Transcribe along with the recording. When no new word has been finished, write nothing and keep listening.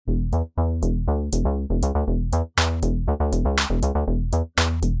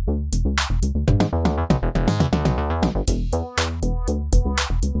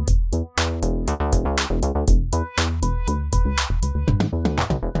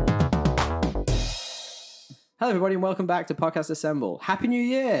Hello, everybody, and welcome back to Podcast Assemble. Happy New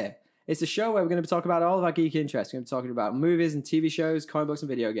Year! It's a show where we're going to be talking about all of our geek interests. We're going to be talking about movies and TV shows, comic books, and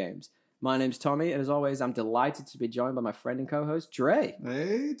video games. My name's Tommy, and as always, I'm delighted to be joined by my friend and co-host, Dre.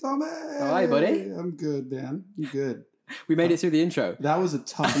 Hey, Tommy. How are you, buddy? I'm good, Dan. I'm good. We made it through the intro. That was a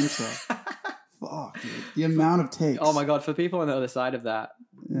tough intro. Fuck, dude. The amount of takes. Oh my god, for people on the other side of that,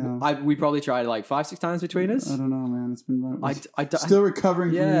 we probably tried like 5-6 times between us. I don't know, man. It's been still recovering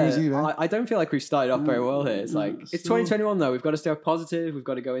from New Year's Eve. I don't feel like we've started off very well here. It's like it's 2021 though. We've got to stay positive. We've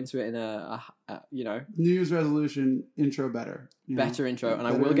got to go into it in a New Year's resolution intro better. Better intro, and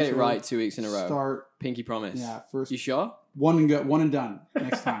I will get it right 2 weeks in a row. Pinky promise. Yeah, first. You sure? One and done.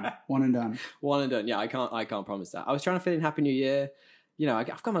 Next time, one and done. One and done. Yeah, I can't promise that. I was trying to fit in Happy New Year. You know,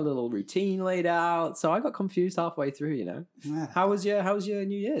 I've got my little routine laid out, so I got confused halfway through. You know, how was your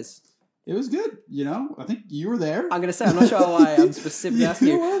New Year's? It was good. You know, I think you were there. I'm gonna say I'm not sure why I'm specifically asking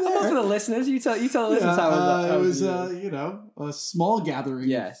you. Were there. For the listeners, you tell the listeners how it was. A small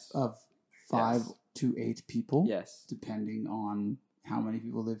gathering of 5 to 8 people. Yes, depending on how many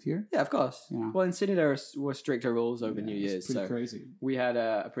people live here. Yeah, of course. Yeah. Well, in Sydney there were stricter rules over New Year's. It's pretty crazy. We had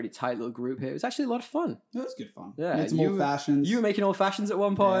a pretty tight little group here. It was actually a lot of fun. It was good fun. Yeah, we had some old fashions. You were making old fashions at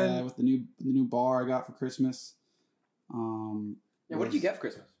one point. Yeah, with the new bar I got for Christmas. What did you get for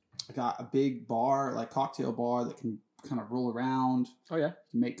Christmas? I got a big bar, like cocktail bar that can kind of roll around. Oh yeah. You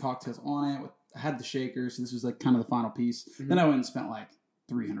can make cocktails on it. I had the shaker, so this was like kind of the final piece. Mm-hmm. Then I went and spent like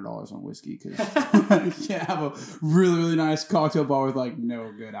 $300 on whiskey because you can't have a really, really nice cocktail bar with like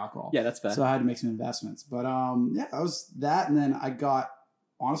no good alcohol. Yeah, that's fair. So I had to make some investments. But yeah, I was that. And then I got,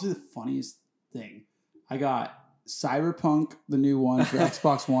 honestly, the funniest thing. I got Cyberpunk, the new one for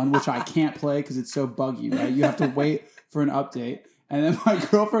Xbox One, which I can't play because it's so buggy, right? You have to wait for an update. And then my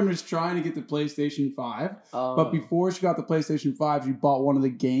girlfriend was trying to get the PlayStation 5. But before she got the PlayStation 5, she bought one of the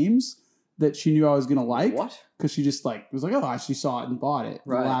games that she knew I was going to like. What? Because she just was like, oh, she saw it and bought it.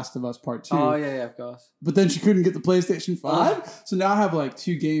 Right. The Last of Us Part 2. Oh, yeah, of course. But then she couldn't get the PlayStation 5. So now I have like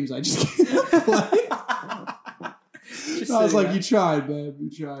 2 games I just can't play. I was like, you tried, babe.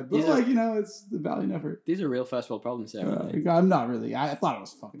 You tried. But it's the valiant effort. These are real first world problems here. I'm not really. I thought it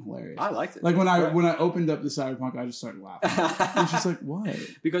was fucking hilarious. I liked it. Like when I opened up the Cyberpunk, I just started laughing. And she's like, what?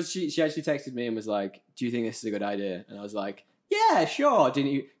 Because she actually texted me and was like, do you think this is a good idea? And I was like, yeah, sure.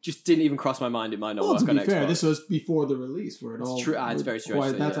 Didn't even cross my mind. It might not work on Xbox. To be fair, this was before the release where it's true. It's very true.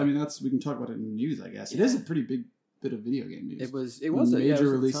 I mean, we can talk about it in the news, I guess. Yeah. It is a pretty big bit of video game news. It was a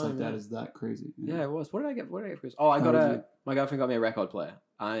major release like that is that crazy. Yeah, it was. What did I get for Christmas? Oh, my girlfriend got me a record player.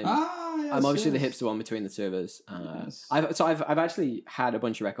 I'm obviously the hipster one between the two of us. Yes. I've actually had a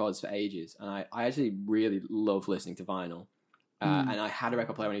bunch of records for ages, and I actually really love listening to vinyl. And I had a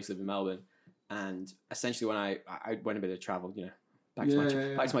record player when I used to live in Melbourne. And essentially, when I went a bit of travel, back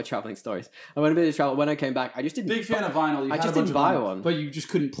to my traveling stories. I went a bit of travel. When I came back, I just didn't. Big fan of vinyl. I just didn't buy one, but you just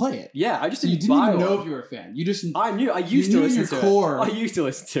couldn't play it. Yeah, I just didn't. You didn't even know if you were a fan. You just. I knew. I used to listen to it. I used to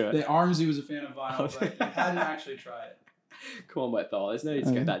listen to it. That Armsy was a fan of vinyl, but you hadn't actually tried it. Come on, Bethel. There's no need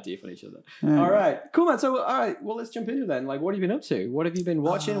to get that deep on each other. All right, cool, man. So, all right, well, let's jump into it then. Like, what have you been up to? What have you been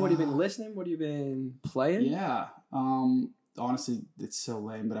watching? What have you been listening? What have you been playing? Yeah. Honestly, it's so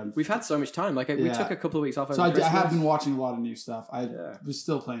lame, but we've had so much time. Like, we took a couple of weeks off. So I have been watching a lot of new stuff. I was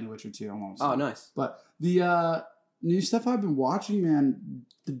still playing The Witcher 2. Almost. Oh, nice. But the new stuff I've been watching, man,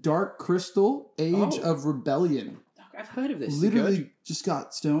 The Dark Crystal: Age of Rebellion. I've heard of this. Literally just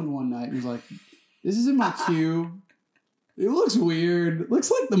got stoned one night and was like, "This is in my queue." It looks weird. It looks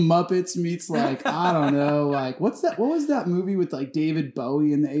like the Muppets meets like, I don't know, like what was that movie with like David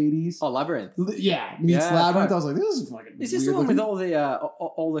Bowie in the 80s? Oh, Labyrinth. Yeah, meets Labyrinth. I was like, this is fucking Is this the one with all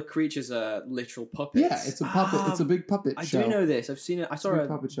the creatures are literal puppets? Yeah, it's a puppet. It's a big puppet show. I do know this. I've seen it. I saw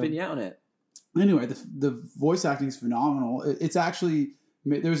a vignette on it. Anyway, the voice acting is phenomenal. It's actually,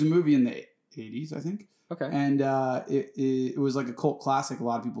 there was a movie in the 80s, I think. Okay. And it was like a cult classic. A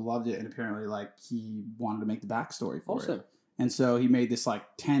lot of people loved it, and apparently like he wanted to make the backstory for it. And so he made this like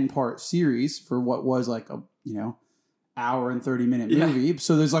 10-part series for what was like a hour and 30-minute movie. Yeah.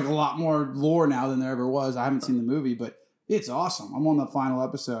 So there's like a lot more lore now than there ever was. I haven't seen the movie, but it's awesome. I'm on the final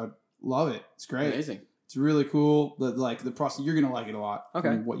episode. Love it. It's great. Amazing. It's really cool. The process, you're gonna like it a lot. Okay.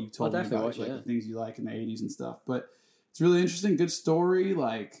 From what you've told me about the things you like in the 80s and stuff, but. It's really interesting. Good story.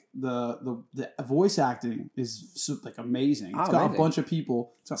 Like the voice acting is like amazing. It's got a bunch of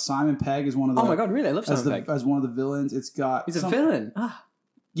people. It's got Simon Pegg as one of the. Oh my god, really? I love Simon Pegg as one of the villains. It's got. He's a villain.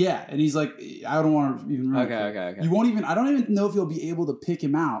 Yeah, and he's like, I don't want to even. Okay. You won't even. I don't even know if you'll be able to pick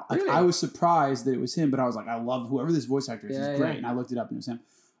him out. Like really? I was surprised that it was him, but I was like, I love whoever this voice actor is. He's great, and I looked it up and it was him.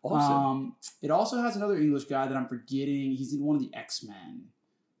 Awesome. It also has another English guy that I'm forgetting. He's in one of the X-Men.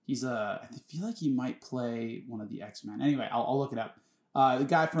 He's I feel like he might play one of the X-Men. Anyway, I'll look it up. The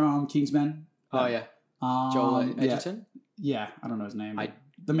guy from Kingsman. Oh yeah, Joel Edgerton. Yeah, I don't know his name.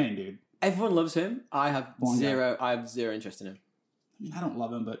 The main dude. Everyone loves him. I have Blonde zero. I have zero interest in him. I mean, I don't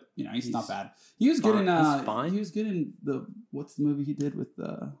love him, but he's not bad. He was good in. He's fine. He was good in what's the movie he did with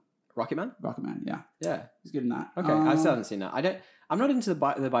Rocket Man? Rocket Man, yeah. Yeah. He's good in that. Okay, I still haven't seen that. I'm not into the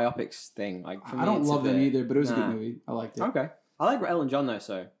biopics thing. Like, for me, I don't love them either, but it was a good Nah. movie. I liked it. Okay. I like Elton John though,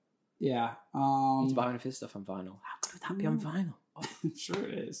 so Yeah. he's buying his stuff on vinyl. How good would that be on vinyl? Oh, I'm sure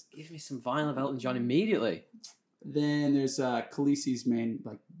it is. give me some vinyl of Elton John immediately. Then there's Khaleesi's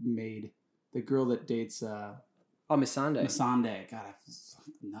maid, the girl that dates Oh, Miss Sunday. Masande. God, I have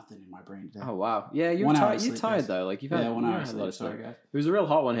nothing in my brain today. Oh wow. Yeah, you're 1 hour tired. You're sleep, tired guys. though. Like you've had, 1 you hour had a lot sleep. of stuff. Sorry, guys. It was a real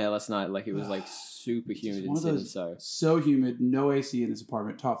hot one here last night. Like it was like super humid in one of Sydney. those- So So humid, no AC in this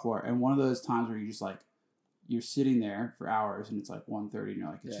apartment, top floor, and one of those times where you just like you're sitting there for hours and it's like 1:30 and you're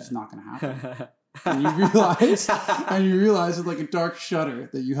like it's just not gonna happen. And you realize it's like a dark shutter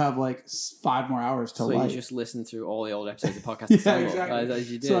that you have like 5 more hours to so light. you just listen through all the old episodes of Podcast Yeah, Assemble. exactly.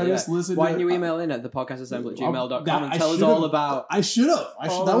 As you did, So I just listened Why to- don't you email in at thepodcastassemble@gmail.com and I tell us should've- all about... I should have.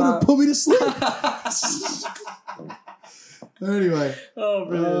 all That would have about- put me to sleep. Anyway, Oh,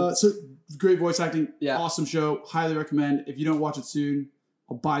 brilliant. so great voice acting. Yeah. Awesome show. Highly recommend. If you don't watch it soon,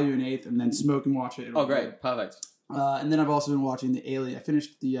 I'll buy you an 8th and then smoke and watch it. It'll Oh, be great. Perfect. And then I've also been watching The Alien. I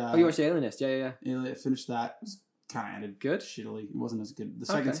finished the. Oh, you watched The Alienist? Yeah. Alien. I finished that. It kind of ended Good? shittily. It wasn't as good. The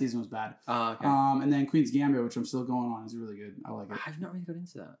second Okay. season was bad. Okay. And then Queen's Gambit, which I'm still going on, is really good. I like it. I've not really got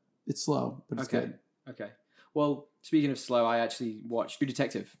into that. It's slow, but it's Okay. good. Okay. Well, speaking of slow, I actually watched True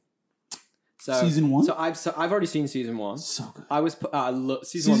Detective. So Season 1? So I've already seen season 1. So good. I was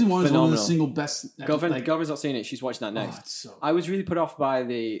season Season 1 is1 one of phenomenal. the single best. Govern's not seen it. She's watching that next. it's so I was really put off by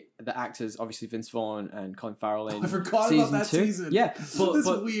the actors, obviously Vince Vaughn and Colin Farrell in I forgot season about that 2. season. Yeah, That's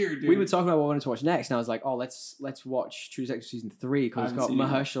but weird, dude. we were talking about what we wanted to watch next, and I was like, oh, let's watch True Detective season 3 I because it's haven't got seen it.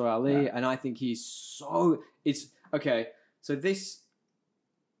 Mahershala Ali, Yeah. and I think he's so. It's okay. So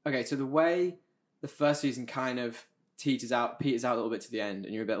the way the first season kind of peters out a little bit to the end,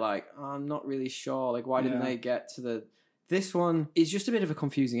 and you're a bit like, oh, I'm not really sure. Like, why didn't Yeah. they get to the? This one is just a bit of a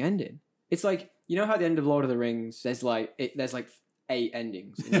confusing ending. It's like, you know how at the end of Lord of the Rings, there's like 8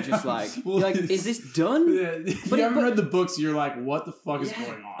 endings, and you're just like, Well, you're like, is this done? Yeah, if But you it- haven't but- read the books, you're like, what the fuck is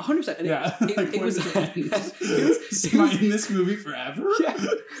going on? 100%. And Yeah, it like, was. when it is was. Am I in this movie forever? Yeah,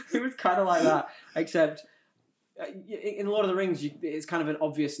 it was kind of like that, except in Lord of the Rings, it's kind of an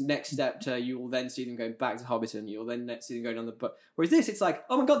obvious next step to you will then see them going back to Hobbiton, you'll then see them going on the book. Whereas this, it's like,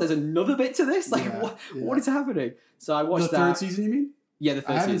 oh my god, there's another bit to this. Like, Yeah, what is happening? So I watched The that. third season, you mean? Yeah, the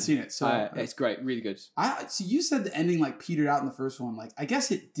third I haven't season. seen it, so It's great, really good. So you said the ending like petered out in the first one. Like I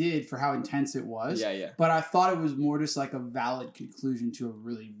guess it did for how intense it was. Yeah. But I thought it was more just like a valid conclusion to a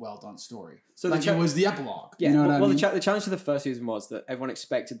really well done story. So like the it was the epilogue. Yeah, you know what I mean? the challenge to the first season was that everyone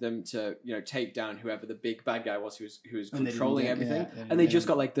expected them to, take down whoever the big bad guy was who was And they didn't controlling get- everything, yeah, and they just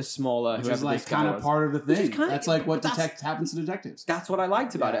got like the smaller Which whoever is like this guy kind of was. part of the Which is thing. kinda- That's like what that's- happens to detectives. That's what I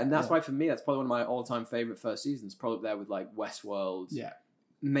liked about Yeah, it, and that's yeah. why for me that's probably one of my all-time favorite first seasons. Probably up there with like Westworld, Yeah.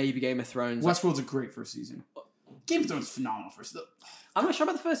 maybe Game of Thrones. Westworld's a great first season. Game of Thrones is phenomenal first. I'm not sure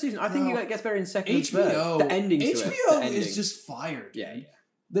about the first season. I think Bro, it gets better in second and HBO. third. The ending to it. HBO The ending. is just fire. Dude. Yeah.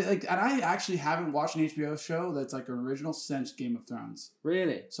 And I actually haven't watched an HBO show that's like original since Game of Thrones.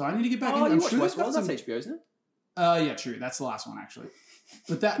 Really? So I need to get back Oh, into you I'm watched sure they've Westworld? got That's some- HBO, isn't it? Yeah, true. That's the last one actually.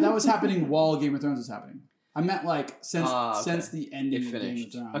 But that was happening while Game of Thrones was happening. I meant like since the ending It of Game of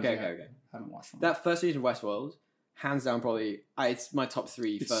finished. Thrones. Okay. I haven't watched one. That first season of Westworld, hands down, probably it's my top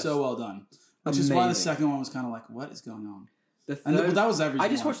 3 It's first. so well done. Which is why the Amazing. second one was kind of like, what is going on? The And third, that was everything. I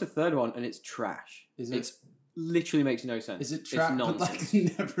just watched the third one and it's trash. Is it? It's literally makes no sense. Is it It's trap? But nonsense. like,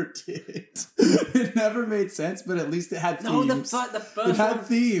 it never did. It never made sense, but at least it had No, themes. the It first had one.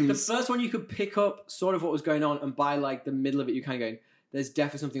 themes. The first one you could pick up sort of what was going on, and by like the middle of it, you kind of going, "There's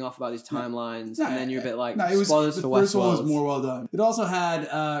definitely something off about these timelines," No, and then you're a bit like, no, it was "Spoilers the for first one was Westworld." more well done. It also had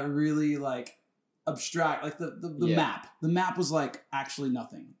really like abstract, like the Yeah. map. The map was like actually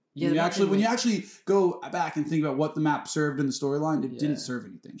nothing. Yeah, when you the map actually didn't when you make- actually go back and think about what the map served in the storyline, it Yeah. didn't serve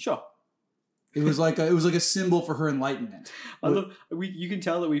anything. Sure. It was like a symbol for her enlightenment. I love. You can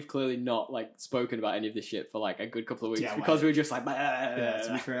tell that we've clearly not like spoken about any of this shit for like a good couple of weeks Yeah, because well, we were just like, Yeah,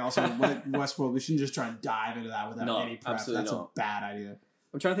 to be fair, also Westworld, we shouldn't just try and dive into that without No, any prep. absolutely That's not. a bad idea.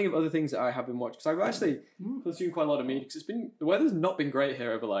 I'm trying to think of other things that I have been watching because I've actually consumed quite a lot of media because the weather's not been great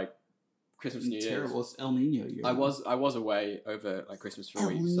here over like Christmas and New Year's. Terrible. It's El Nino year. I was away over like Christmas for a Oh,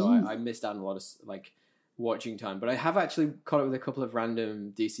 week, so no. I missed out on a lot of like watching time. But I have actually caught up with a couple of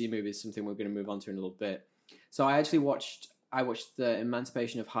random DC movies, something we're going to move on to in a little bit. So I actually watched I watched the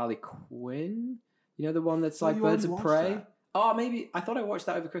Emancipation of Harley Quinn. You know, the one that's Oh, like you Birds already of watched Prey. that. Oh, maybe I thought I watched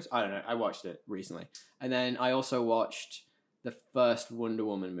that over Christmas. I don't know. I watched it recently, and then I also watched the first Wonder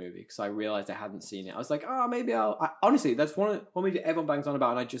Woman movie because I realized I hadn't seen it. I was like, oh, maybe honestly, that's one movie that everyone bangs on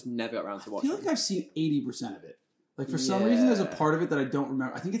about, and I just never got around to I watching. feel like I've seen 80% of it. Like for some reason, there's a part of it that I don't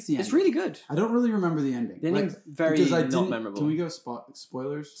remember. I think it's the ending. It's really good. I don't really remember the ending. The ending's very because I not didn't- memorable. Can we go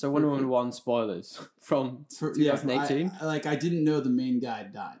spoilers? So Wonder Woman 1 spoilers from 2018. I didn't know the main guy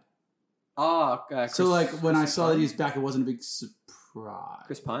died. Chris, So like when I Chris saw that Pine? he was back, it wasn't a big surprise.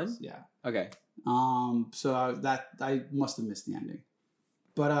 Chris Pine? Yeah. Okay. So I must have missed the ending.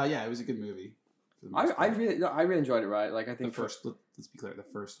 But yeah, it was a good movie. for the most I part. really enjoyed it. Right, like I the think first. Let's be clear, the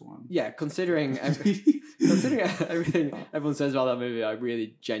first one. Yeah, considering considering everything everyone says about that movie, I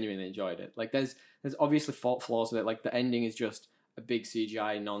really genuinely enjoyed it. Like there's obviously flaws with it. Like the ending is just a big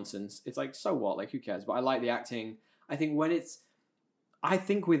CGI nonsense. It's like, so what? Like who cares? But I like the acting. I think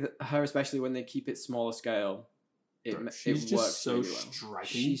with her, especially when they keep it smaller scale, She's it just works so really well. striking.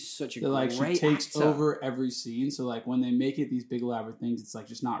 She's such a That, like, great she takes actor. over every scene. So like when they make it these big elaborate things, it's like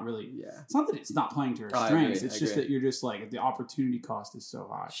just not really. Yeah. It's not that it's not playing to her I strengths. agree, It's I just agree. that you're just like the opportunity cost is so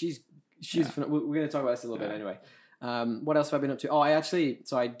high. She's Yeah. we're going to talk about this a little bit Yeah. anyway. What else have I been up to? I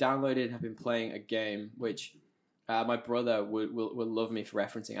downloaded and have been playing a game which my brother would love me for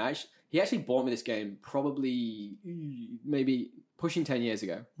referencing. He actually bought me this game probably maybe pushing 10 years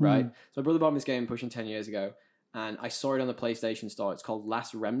ago, right? So my brother bought me this game pushing 10 years ago, and I saw it on the PlayStation Store. It's called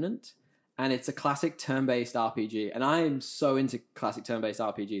Last Remnant, and it's a classic turn-based RPG, and I am so into classic turn-based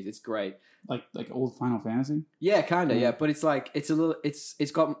RPGs. It's great. Like old Final Fantasy. Yeah, kind of. Yeah. Yeah, but it's like it's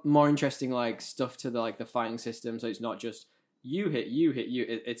it's got more interesting like stuff to the fighting system. So it's not just you hit you.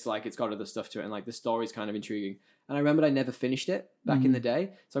 It's like it's got other stuff to it, and like the story's kind of intriguing. And I remembered I never finished it back in the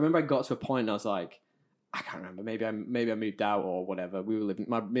day. So I remember I got to a point and I was like, I can't remember. Maybe I moved out or whatever. We were living.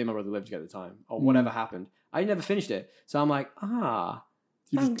 Me and my brother lived together at the time, or whatever happened. I never finished it. So I'm like,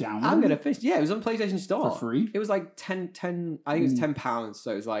 You just downloaded I'm gonna it finish. Yeah, it was on PlayStation Store for free. It was like 10 I think it was £10,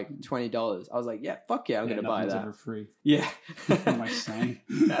 so it was like $20. I was like, yeah, fuck yeah, I'm gonna buy nothing's that. ever free. Yeah. What am I saying?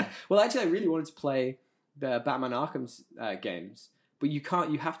 Well, actually, I really wanted to play the Batman Arkham games, but you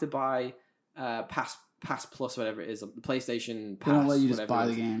can't. You have to buy Pass Plus, whatever it is, the PlayStation Pass. They don't let you just whatever buy it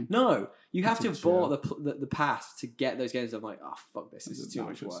the is. game. No, you have That's to a have joke. bought the pass to get those games. I'm like, oh fuck this. This That's is too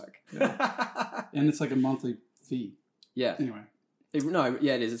much obnoxious. work. And it's like a monthly fee. Yeah. Anyway. It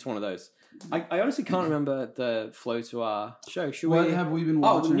is. It's one of those. I honestly can't remember the flow to our show. Should What we? have we been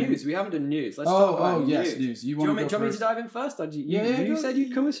Oh, watching? news. We haven't done news. Let's talk about yes, news. news. You Do you want want to me go to first? dive in first? Or you go- said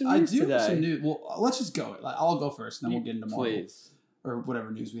you'd come with some I news do today. have some news. Well, let's just go. I'll go first, and then we'll get into more. Please. Or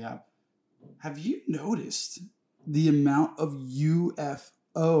whatever news we have. Have you noticed the amount of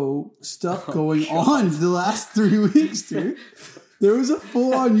UFO stuff going God. on the last 3 weeks, dude? There was a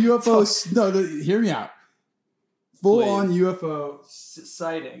full-on UFO. Hear me out. Full-on UFO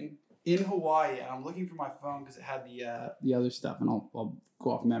sighting in Hawaii, and I'm looking for my phone because it had the other stuff, and I'll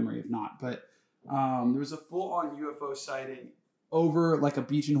go off memory if not. But there was a full-on UFO sighting over like a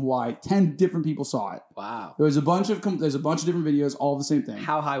beach in Hawaii. 10 different people saw it. Wow. There's a bunch of different videos, all the same thing.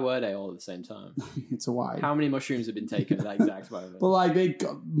 How high were they all at the same time? It's Hawaii. How many mushrooms have been taken at that exact moment? But like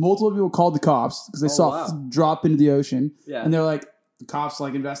multiple people called the cops because they Oh, saw wow. it drop into the ocean, Yeah. and they're like, the cops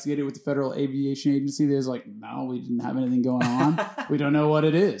like investigated with the Federal Aviation Agency. There's like, no, we didn't have anything going on. We don't know what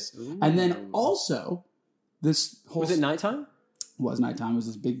it is. And then Ooh. also, this whole Was it nighttime? was nighttime. It was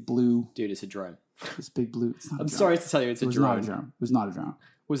this big blue. Dude, it's a drone. It's not a I'm drone. sorry to tell you, it's It a was drone. not a drone. It was not a drone.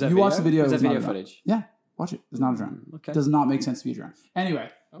 Was that You video? watched the video, Was it that was not video a drone. footage? Yeah, watch it. It's not a drone. Okay. It does not make sense to be a drone. Anyway,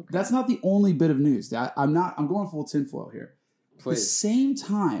 Okay. that's not the only bit of news. I'm going full tinfoil here. At the Please. same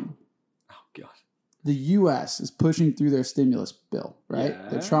time, Oh god. the U.S. is pushing through their stimulus bill, right? Yeah.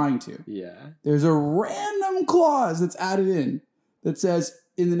 They're trying to. Yeah. There's a random clause that's added in that says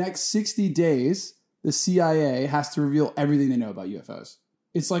in the next 60 days, the CIA has to reveal everything they know about UFOs.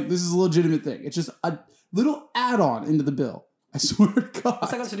 It's like, this is a legitimate thing. It's just a little add-on into the bill. I swear to God.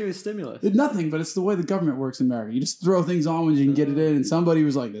 What's that got to do with stimulus? It's nothing, but it's the way the government works in America. You just throw things on when you can get it in, and somebody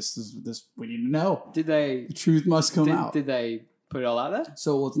was like, this, we need to know. Did they? The truth must come out. Did they put it all out there?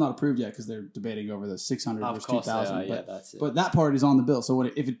 So, well, it's not approved yet because they're debating over the 600 Of versus course they 2,000. are. But Yeah, that's it. But that part is on the bill. So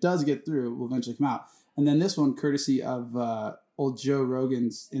if it does get through, it will eventually come out. And then this one, courtesy of old Joe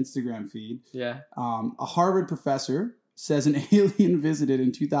Rogan's Instagram feed, yeah. a Harvard professor says an alien visited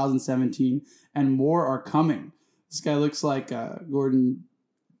in 2017 and more are coming. This guy looks like Gordon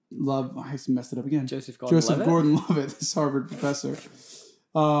Love. I messed it up again. Joseph Joseph Gordon-Levitt? Gordon-Levitt, this Harvard professor.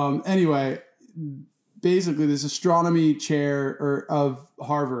 Anyway, basically, this astronomy chair of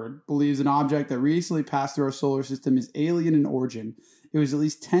Harvard believes an object that recently passed through our solar system is alien in origin. It was at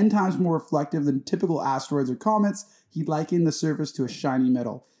least 10 times more reflective than typical asteroids or comets. He likened the surface to a shiny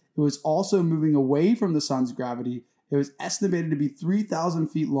metal. It was also moving away from the sun's gravity. It was estimated to be 3,000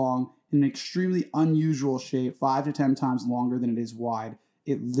 feet long in an extremely unusual shape, 5 to 10 times longer than it is wide.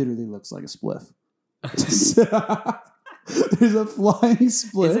 It literally looks like a spliff. There's a flying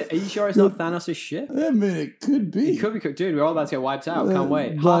spliff. Are you sure it's not Thanos' ship? I mean, it could be. It could be. Dude, we're all about to get wiped out. Can't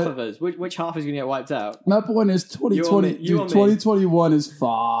wait. Half of us. Which half is going to get wiped out? My point is 2020. Dude, 2021 is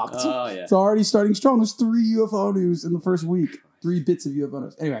fucked. Oh, yeah. It's already starting strong. There's 3 UFO news in the first week. 3 bits of UFO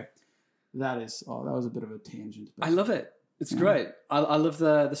news. Anyway, that was a bit of a tangent. I love it. It's great. I love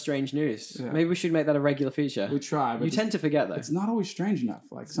the strange news. Yeah. Maybe we should make that a regular feature. We try. But you tend to forget, though. It's not always strange enough.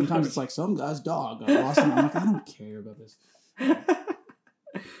 Like sometimes it's like some guy's dog got lost. And I'm like, I don't care about this.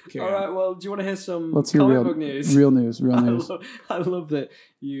 All right. Well, do you want to hear some Let's hear comic book news? Real news. I love that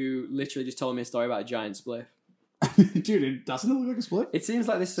you literally just told me a story about a giant spliff. Dude, doesn't it look like a spliff? It seems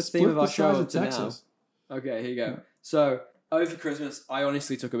like this is the theme of our show up to Texas. Now. Okay, here you go. Yeah. So, over Christmas, I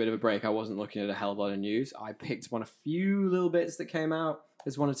honestly took a bit of a break. I wasn't looking at a hell of a lot of news. I picked a few little bits that came out.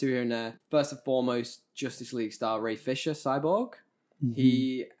 There's 1 or 2 here and there. First and foremost, Justice League star Ray Fisher, Cyborg. Mm-hmm.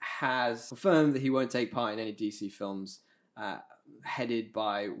 He has confirmed that he won't take part in any DC films headed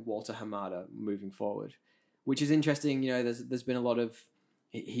by Walter Hamada moving forward, which is interesting. You know, there's been a lot of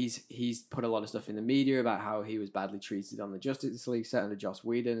he's put a lot of stuff in the media about how he was badly treated on the Justice League set under Joss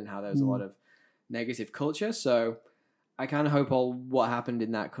Whedon and how there was a lot of negative culture. So I kind of hope what happened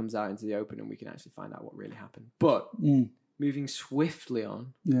in that comes out into the open and we can actually find out what really happened. But moving swiftly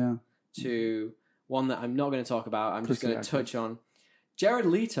on to one that I'm not going to talk about, I'm just going to touch on. Jared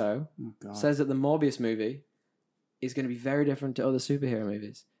Leto says that the Morbius movie is going to be very different to other superhero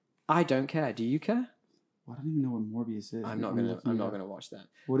movies. I don't care. Do you care? Well, I don't even know what Morbius is. I'm not gonna watch that.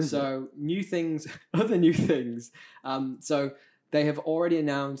 What is it? So new things, other new things. So they have already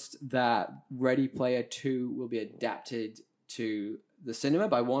announced that Ready Player 2 will be adapted to the cinema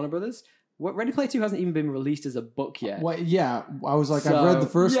by Warner Brothers. Ready Player 2 hasn't even been released as a book yet. Well, yeah, I was like, I've read the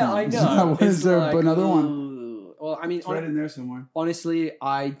first one. Yeah, I know. Is there another one? Well, I mean, it's right in there somewhere. Honestly,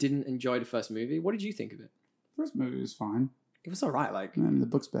 I didn't enjoy the first movie. What did you think of it? First movie was fine. It was all right. Like, I mean, the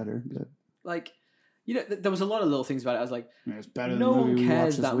book's better. But... Like, you know, there was a lot of little things about it. I was like, it's better. No than the movie one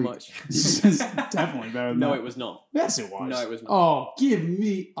cares we that week. much. It's definitely better than that. No, it was not. Yes, it was. No, it was not. Oh, give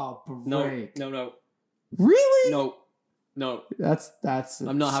me a break. No. Really? No. That's.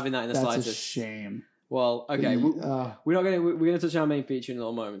 I'm not having that in the slightest. That's a shame. Well, okay, we're gonna touch on our main feature in a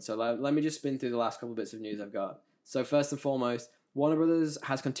little moment. So let me just spin through the last couple bits of news I've got. So first and foremost, Warner Brothers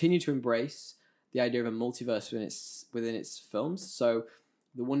has continued to embrace the idea of a multiverse within its films. So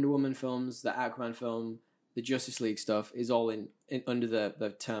the Wonder Woman films, the Aquaman film, the Justice League stuff is all in under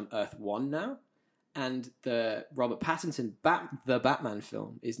the term Earth 1 now. And the Robert Pattinson the Batman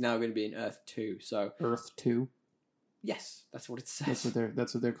film is now going to be in Earth 2. So Earth 2? Yes, that's what it says.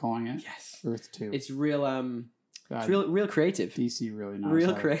 That's what they're calling it? Yes. Earth 2. It's real it's real creative. DC really knows.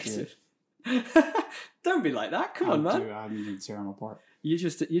 Real creative. Don't be like that. Come on, man. I need to tear them apart. You're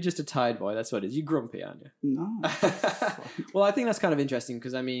just a tired boy. That's what it is. You're grumpy, aren't you? No. Well, I think that's kind of interesting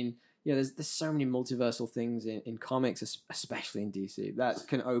because I mean, yeah, there's so many multiversal things in comics, especially in DC, that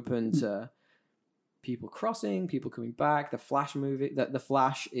can open to people crossing, people coming back. The Flash movie, the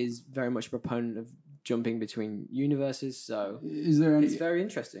Flash is very much a proponent of jumping between universes. So it's very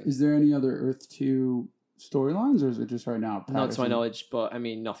interesting. Is there any other Earth 2 storylines, or is it just right now? Not to my knowledge, but I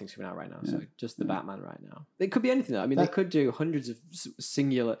mean, nothing's coming out right now, so just the Batman right now. It could be anything though. I mean, they could do hundreds of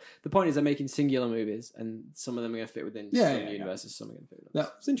singular. The point is, they're making singular movies, and some of them are going to fit within some universes. Some are going to fit within.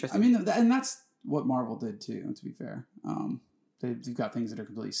 It's interesting. I mean, and that's what Marvel did too. To be fair, they've got things that are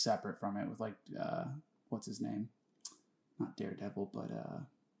completely separate from it. With like, what's his name? Not Daredevil, but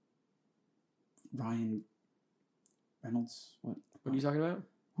Ryan Reynolds. What are you talking about?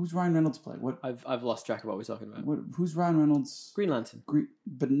 Who's Ryan Reynolds play? What I've lost track of what we're talking about. Who's Ryan Reynolds? Green Lantern.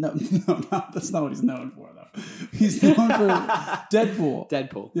 But no, that's not what he's known for though. He's known for Deadpool.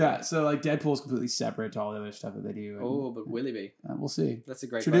 Deadpool. Yeah, so like Deadpool is completely separate to all the other stuff that they do. But will he be? We'll see. That's a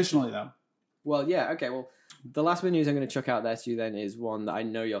great traditionally question. Though. Well, yeah, okay. Well, the last bit of news I'm going to chuck out there to you then is one that I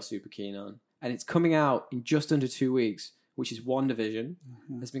know you're super keen on, and it's coming out in just under 2 weeks, which is WandaVision.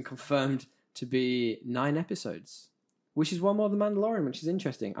 Has been confirmed to be 9 episodes. Which is one more than Mandalorian, which is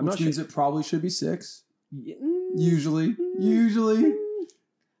interesting. Which means it probably should be 6. Usually.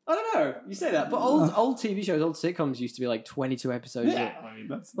 I don't know. You say that, but old TV shows, old sitcoms used to be like 22 episodes. Yeah, I mean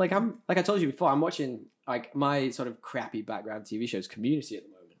that's like I told you before, I'm watching like my sort of crappy background TV shows, Community at the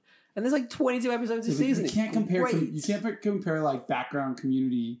moment, And there's like 22 episodes a Yeah, season. you can't It's compare. great. You can't compare like background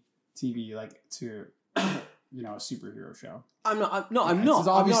community TV like to a superhero show. I'm not.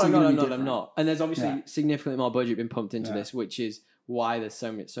 And there's obviously significantly more budget been pumped into this, which is why there's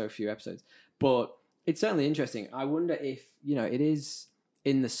so few episodes. But it's certainly interesting. I wonder if it is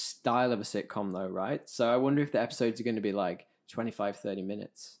in the style of a sitcom though, right? So I wonder if the episodes are going to be like 25, 30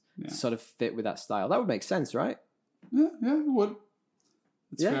 minutes to sort of fit with that style. That would make sense, right? Yeah, it would.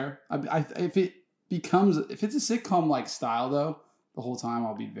 It's fair. If it's a sitcom like style though, the whole time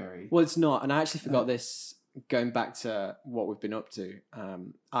I'll be very. Well, it's not, and I actually forgot this. Going back to what we've been up to,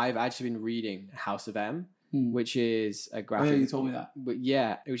 I've actually been reading House of M, which is a graphic. Oh, yeah, you told me that. But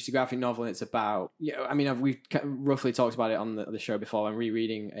yeah, which is a graphic novel, and it's about. We've roughly talked about it on the show before. I'm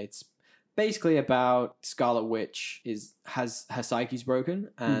rereading. It's basically about Scarlet Witch has her psyche's broken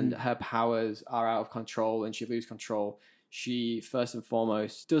and her powers are out of control, and she loses control. She first and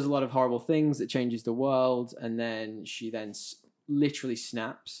foremost does a lot of horrible things that changes the world, and then she literally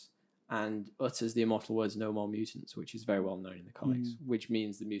snaps and utters the immortal words "No more mutants," which is very well known in the comics, which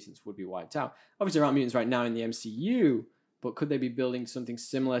means the mutants would be wiped out. Obviously, there aren't mutants right now in the MCU, but could they be building something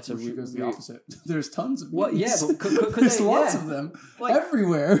similar to? She goes the opposite. There's tons of what? mutants. Yeah, but could there's they, lots of them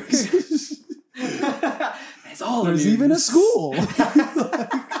everywhere. There's even a school.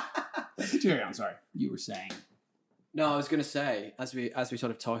 Jerry, I'm sorry. You were saying. No, I was going to say, as we sort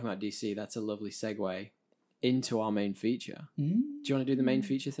of talking about DC, that's a lovely segue into our main feature. Do you want to do the main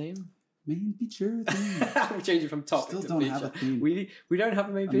feature theme? Main feature theme. We're changing from topic Still to don't feature. have a theme. We don't have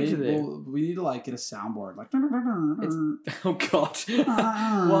a main feature theme. Well, we need to get a soundboard. Like, oh God.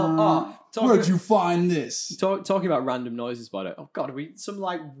 Well, where'd you find this? Talking about random noises about it. Oh God, some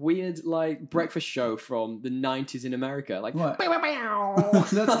weird breakfast show from the 90s in America. Like what?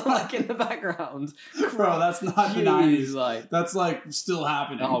 That's like in the background. Bro, that's not the 90s. That's still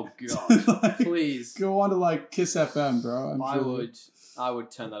happening. Oh God. Please. Go on to Kiss FM, bro. I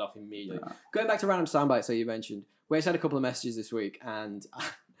would turn that off immediately. Yeah. Going back to random soundbites that you mentioned, we just had a couple of messages this week, and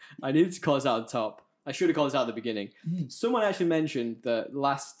I needed to call this out at the top. I should have called this out at the beginning. Someone actually mentioned the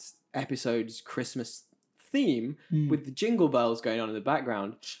last episode's Christmas theme with the jingle bells going on in the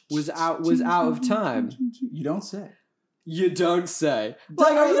background was out of time. You don't say. You don't say.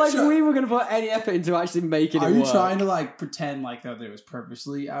 We were going to put any effort into actually making it work. Are you trying to pretend that it was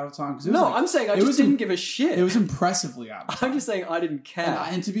purposely out of time? I'm saying I just didn't give a shit. It was impressively out of time. I'm just saying I didn't care.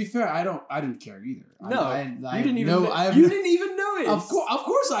 And to be fair, I didn't care either. No, you didn't even notice. Of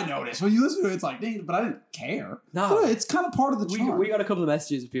course I noticed. When you listen to it, it's dang, but I didn't care. No. It's kind of part of the charm. We got a couple of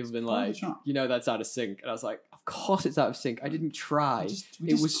messages of people been that's out of sync. And I was like, of course it's out of sync. I didn't try.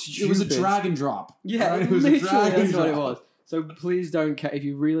 It was stupid. It was a drag and drop. Yeah, right? It was a drag and drop. What it was. So please don't care. If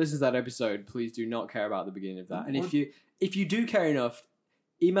you re-listen to that episode, please do not care about the beginning of that. And if you do care enough,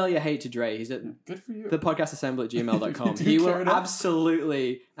 email your hate to Dre. He's at good for you. thepodcastassemble@gmail.com. He will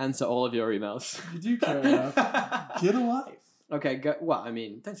absolutely answer all of your emails. You do care enough. Get a life. Okay,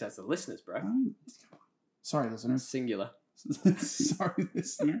 thanks to the listeners, bro. Sorry, listeners. Singular. Sorry,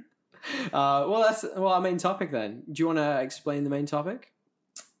 listener. That's our main topic then. Do you want to explain the main topic?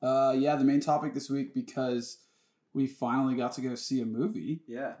 The main topic this week, because we finally got to go see a movie.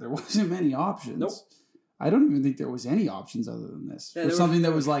 Yeah. There wasn't many options. Nope. I don't even think there was any options other than this. Yeah, for something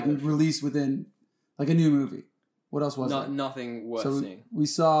that was released within a new movie. What else was there? Nothing worth seeing. We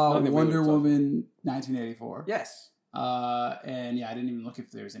saw Wonder Woman 1984. Yes. I didn't even look if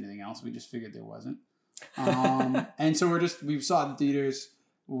there was anything else. We just figured there wasn't. And so we saw it in theaters.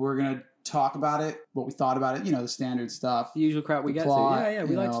 We're going to talk about it, what we thought about it, the standard stuff. The usual crap we get plot, to. Yeah,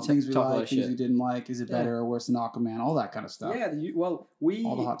 we like to things we talk like, about things shit. we didn't like. Is it better or worse than Aquaman? All that kind of stuff. Yeah, all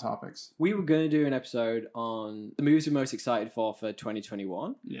the hot topics. We were going to do an episode on the movies we're most excited for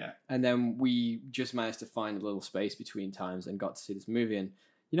 2021. Yeah. And then we just managed to find a little space between times and got to see this movie. And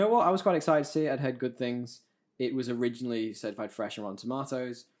you know what? I was quite excited to see it. I'd heard good things. It was originally certified fresh and Rotten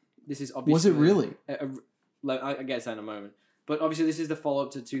Tomatoes. This is obviously... Was it really? I guess that in a moment. But obviously, this is the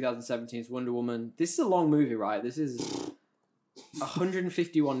follow-up to 2017's Wonder Woman. This is a long movie, right? This is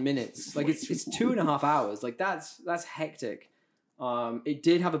 151 minutes. It's 2.5 hours. That's hectic. It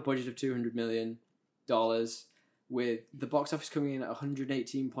did have a budget of $200 million, with the box office coming in at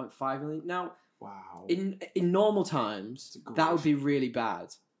 $118.5 million. Now, wow. In normal times, that would be really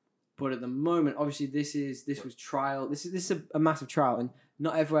bad. But at the moment, obviously, this was trial. This is a massive trial, and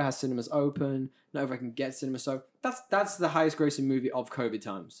not everywhere has cinemas open. Not everywhere can get cinema. So that's the highest grossing movie of COVID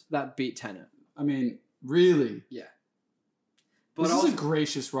times. That beat Tenet. I mean, really? Yeah. But this is a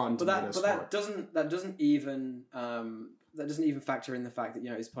gracious Rotten Tomatoes. But that doesn't even that doesn't even factor in the fact that,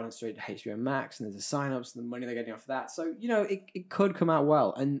 it's put on straight to HBO Max and there's the sign-ups and the money they're getting off that. So, it could come out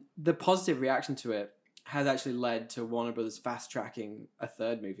well. And the positive reaction to it has actually led to Warner Brothers fast-tracking a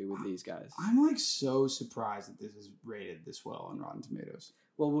third movie with these guys. I'm like so surprised that this is rated this well on Rotten Tomatoes.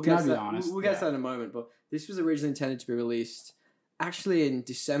 Well, we'll get to that in a moment, but this was originally intended to be released actually in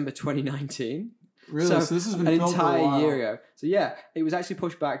December 2019. Really? So this has been an filmed for a entire while. year ago. So yeah, it was actually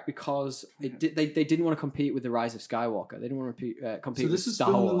pushed back because they didn't want to compete with The Rise of Skywalker. They didn't want to compete with Star Wars. So this is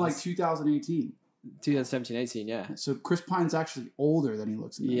filmed in like 2018. 2017, 18, yeah. So Chris Pine's actually older than he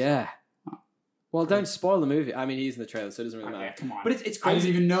looks in this. Yeah. Oh. Well, don't spoil the movie. I mean, he's in the trailer, so it doesn't really matter. Come on. But it's crazy. I didn't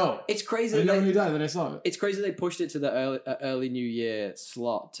even know. It's crazy. I didn't know when he died, then I saw it. It's crazy they pushed it to the early New Year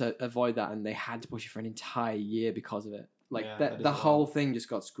slot to avoid that, and they had to push it for an entire year because of it. Like, the whole thing just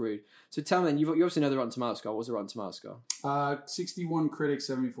got screwed. So tell me, you obviously know the Rotten Tomatoes score. What was the Rotten Tomatoes score? 61 critics,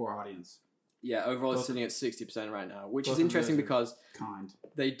 74 audience. Yeah, overall it's sitting at 60% right now, which is interesting because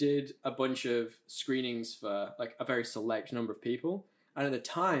they did a bunch of screenings for like a very select number of people. And at the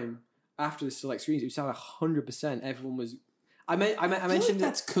time, after the select screenings, it was like 100%. Everyone was... I mentioned...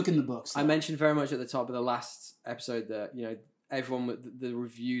 that's cooking the books. I mentioned very much at the top of the last episode that, everyone, the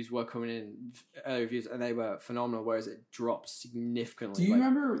reviews were coming in, early reviews, and they were phenomenal, whereas it dropped significantly. Do you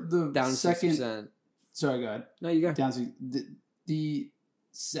remember the down second... 6%. Sorry, go ahead. No, you go. Down to the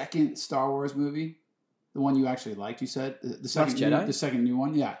second Star Wars movie, the one you actually liked, you said? The second Jedi? The second new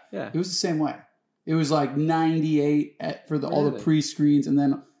one? Yeah. Yeah. It was the same way. It was like 98 for all the pre-screens, and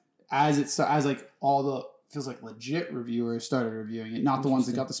then as like all the... feels like legit reviewers started reviewing it, not the ones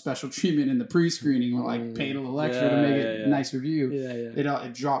that got the special treatment in the pre-screening or like paid a little extra to make it a nice review.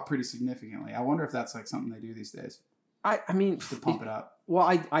 It dropped pretty significantly. I wonder if that's like something they do these days. I mean, just to pump it up. Well,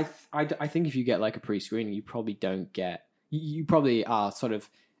 I think if you get like a pre-screening, you probably don't get. You probably are sort of.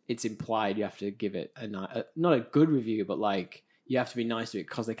 It's implied you have to give it not a good review, but like you have to be nice to it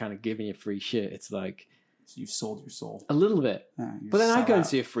because they're kind of giving you free shit. It's like so you've sold your soul a little bit. Yeah, but then I'd go and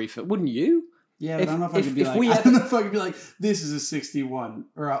see a free film, wouldn't you? Yeah, but I don't know if I could be like, I don't know if I could be like, this is a 61,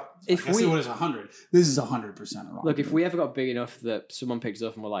 or I guess it was 100. This is 100% wrong. Look, if we ever got big enough that someone picks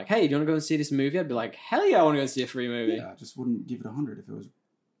up and we're like, hey, do you want to go and see this movie? I'd be like, hell yeah, I want to go and see a free movie. Yeah, I just wouldn't give it 100 if it was.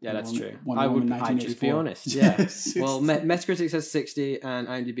 Yeah, that's true. I'd just be honest. Yeah. Well, Metacritic says 60 and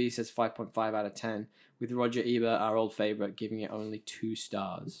IMDb says 5.5 out of 10, with Roger Ebert, our old favorite, giving it only 2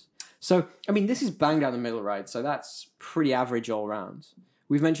 stars. So, I mean, this is bang down the middle, right? So that's pretty average all around.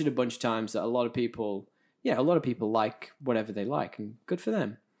 We've mentioned a bunch of times that a lot of people like whatever they like, and good for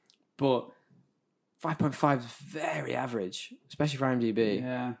them. But 5.5 is very average, especially for IMDb.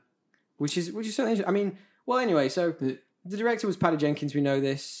 Yeah. Which is certainly interesting. I mean, well, anyway, so the director was Patty Jenkins. We know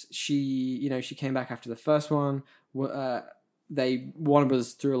this. She came back after the first one. Warner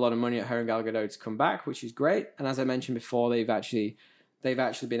Brothers threw a lot of money at her and Gal Gadot to come back, which is great. And as I mentioned before, they've actually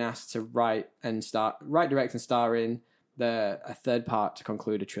been asked to write, direct, and star in a third part to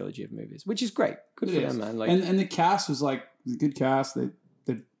conclude a trilogy of movies, which is great. Good for them, man. Like, and the cast was like a good cast.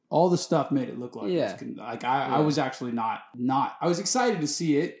 All the stuff made it look like I was actually not. I was excited to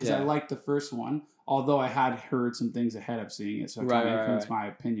see it because I liked the first one. Although I had heard some things ahead of seeing it, so it kind of influenced my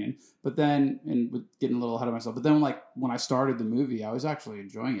opinion. But then, and with getting a little ahead of myself. But then, like when I started the movie, I was actually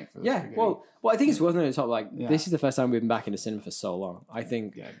enjoying it. Well, I think it's worth noting top. Like this is the first time we've been back in the cinema for so long. I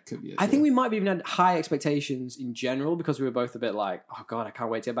think. Yeah, it could be. I think we might have even had high expectations in general because we were both a bit like, oh god, I can't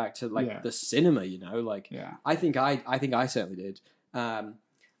wait to get back to the cinema. I think I certainly did.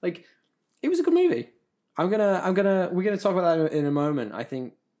 Like, it was a good movie. We're gonna talk about that in a moment. I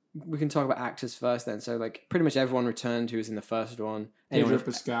think. We can talk about actors first then. So, like, pretty much everyone returned who was in the first one. Anyone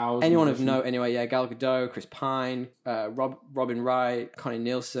of note, anyway. Yeah, Gal Gadot, Chris Pine, Robin Wright, Connie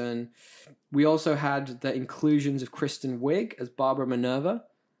Nielsen. We also had the inclusions of Kristen Wiig as Barbara Minerva.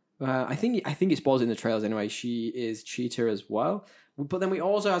 I think it spoils in the trailers anyway. She is Cheetah as well. But then we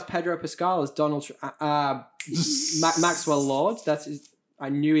also have Pedro Pascal as Donald Maxwell Lord. I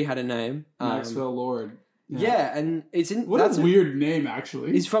knew he had a name. Maxwell Lord. Yeah, and it's in... That's a weird name,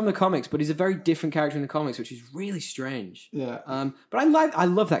 actually. He's from the comics, but he's a very different character in the comics, which is really strange. Yeah. But I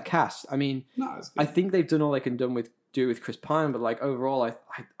love that cast. I mean, I think they've done all they can do with Chris Pine, but like overall, I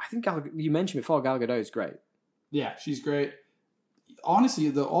think you mentioned before, Gal Gadot is great. Yeah, she's great.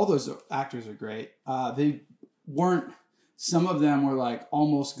 Honestly, all those actors are great. They weren't... Some of them were like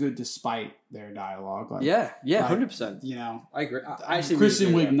almost good despite their dialogue. Like, 100%. You know, I agree.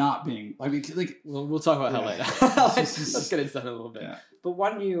 Kristen Wiig not being like we'll talk about her later. Let's get into that in a little bit. Yeah. But why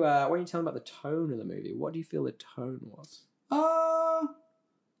don't you tell me about the tone of the movie? What do you feel the tone was?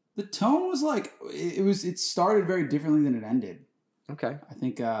 The tone was like it started very differently than it ended. Okay. I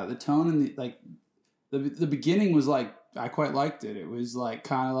think the tone and the beginning was like I quite liked it. It was like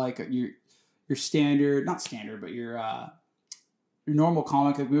kind of like your standard, not standard, but your normal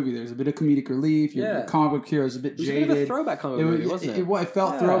comic book movie. There's a bit of comedic relief. Your comic book hero is a bit jaded. It was a bit of a throwback comic book movie, wasn't it? It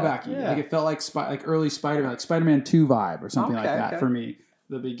felt throwbacky. Yeah. Like it felt like early Spider-Man, like Spider-Man 2 vibe or something like that for me.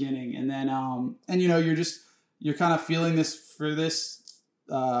 The beginning, and then and you're kind of feeling this for this.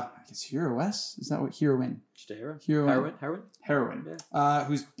 I guess Heroess, is that what heroine? Just a hero. Heroine. Yeah.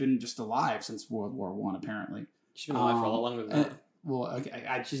 Who's been just alive since World War One apparently. She's been alive for a lot longer than that. Well,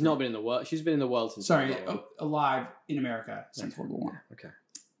 okay, she's not been in the world. She's been in the world since. Sorry, alive in America since World War One. Okay.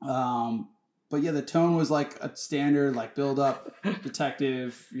 But yeah, the tone was like a standard, like build up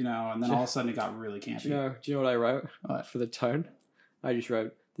detective, and then all of a sudden it got really campy. Do you know what I wrote for the tone? I just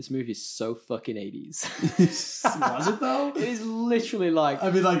wrote, this movie is so fucking 80s. Was it though? It is literally like...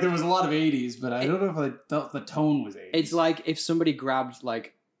 I mean, like, there was a lot of 80s, but I don't know if I thought the tone was 80s. It's like if somebody grabbed,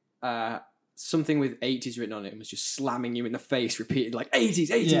 like, something with 80s written on it and was just slamming you in the face, repeated, like,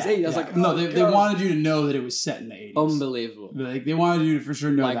 80s. I was like... No, they wanted you to know that it was set in the 80s. Unbelievable. Like, they wanted you to for sure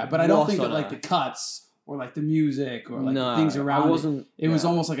know that. But I don't think that, like, the cuts... or like the music, or like the things around it. It was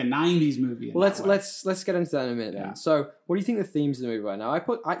almost like a '90s movie. Well, let's get into that in a minute. Then. So, what do you think the themes of the movie are? Now,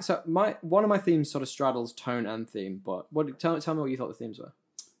 one of my themes sort of straddles tone and theme. But tell me what you thought the themes were.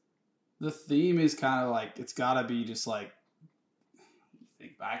 The theme is kind of like it's got to be just like.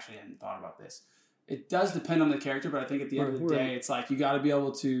 I actually hadn't thought about this. It does depend on the character, but I think at the end of the day, it's like you got to be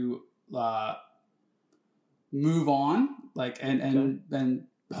able to move on, like and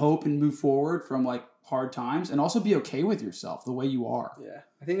hope and move forward from like hard times, and also be okay with yourself the way you are. Yeah,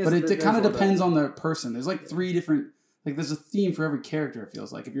 I think. But it kind of depends on the person. There's like three different. Like there's a theme for every character. It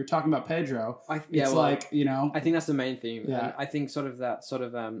feels like if you're talking about Pedro, I think that's the main theme. Yeah, and I think sort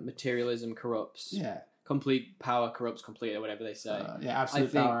of materialism corrupts. Yeah. Complete power corrupts complete, or whatever they say.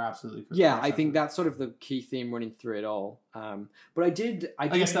 Absolute power absolutely corrupts. Yeah, I think that's sort of the key theme running through it all. But I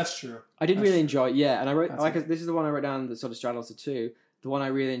guess that's true. I did really enjoy it. Yeah, and I wrote this is the one I wrote down that sort of straddles the two. The one I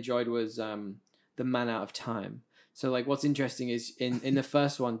really enjoyed was The Man Out of Time. So like what's interesting is in the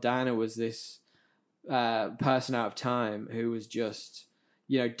first one, Diana was this person out of time who was just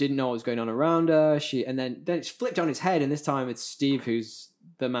didn't know what was going on around her. And then it's flipped on its head, and this time it's Steve who's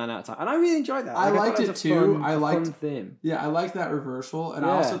the man out of time, and I really enjoyed that. I liked it too. I liked theme. Yeah, I liked that reversal, and I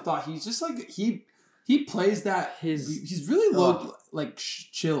also thought he's just like he plays that. He's really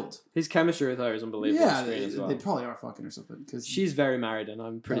chilled. His chemistry with her is unbelievable. Yeah, they probably are fucking or something because she's very married, and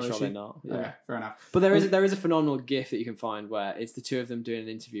I'm pretty sure they're not. Yeah, okay, fair enough. But there is a phenomenal GIF that you can find where it's the two of them doing an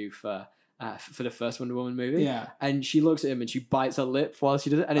interview for the first Wonder Woman movie. Yeah, and she looks at him and she bites her lip while she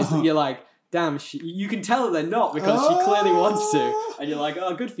does it, and you're like, damn, you can tell that they're not because she clearly wants to, and you're like,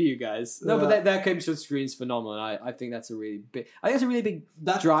 oh, good for you guys. No, but their chemistry on screen is phenomenal. And I think that's a really big. I think that's a really big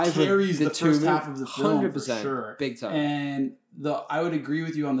drive. Carries the first half of the film 100%, for sure, big time. And I would agree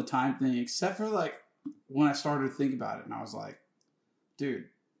with you on the time thing, except for like when I started to think about it, and I was like, dude,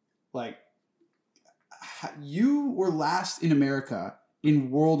 like you were last in America in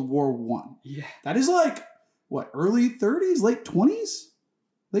World War One. Yeah, that is like what, early 30s, late 20s.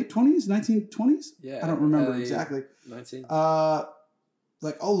 Late 20s, 1920s? Yeah. I don't remember exactly. 19.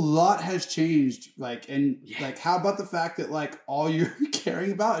 Like a lot has changed. Like, and like, how about the fact that like all you're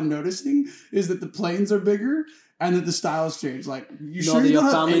caring about and noticing is that the planes are bigger and that the styles change? Like, you sure you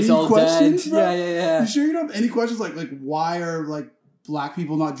don't have any questions? Yeah. You sure you don't have any questions? Like why are like black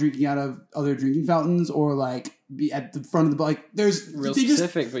people not drinking out of other drinking fountains, or like be at the front of the like? There's real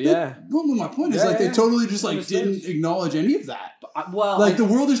specific, but yeah. Well, my point is they totally just like didn't acknowledge any of that. The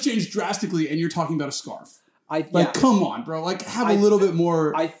world has changed drastically, and you're talking about a scarf. Come on, bro. Like, have a little bit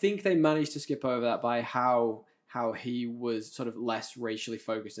more. I think they managed to skip over that by how he was sort of less racially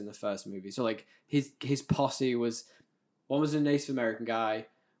focused in the first movie. So like his posse was, one was a Native American guy,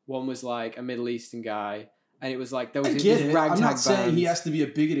 one was like a Middle Eastern guy. And it was like there was this ragtag. I'm not saying he has to be a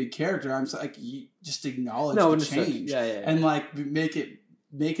bigoted character. I'm like, you just acknowledge the change, and like make it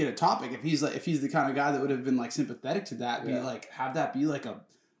a topic. If he's the kind of guy that would have been like sympathetic to that, be like have that be like a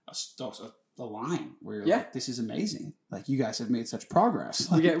line where you're like, this is amazing. Like you guys have made such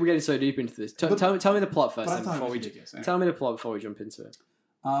progress. Like, we're getting so deep into this. Tell me the plot first, tell me the plot before we jump into it.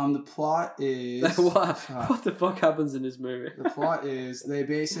 The plot is what the fuck happens in this movie? The plot is they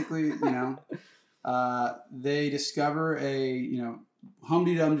basically they discover a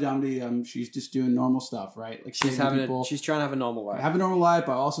humdy-dum. She's just doing normal stuff, right? Like she's trying to have a normal life. Have a normal life,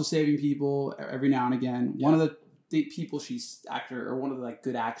 but also saving people every now and again. Yeah. One of the people one of the like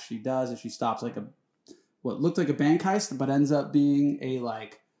good acts she does is she stops like what looked like a bank heist, but ends up being a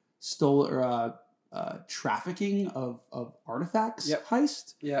like trafficking of artifacts Yep.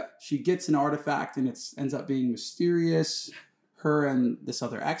 heist. Yeah. She gets an artifact and it ends up being mysterious. Her and this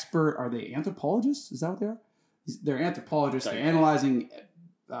other expert, are they anthropologists? Is that what they are? They're anthropologists. They're analyzing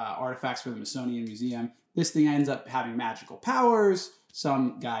artifacts for the Smithsonian Museum. This thing ends up having magical powers.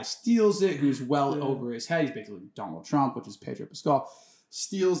 Some guy steals it who's well over his head. He's basically Donald Trump, which is Pedro Pascal.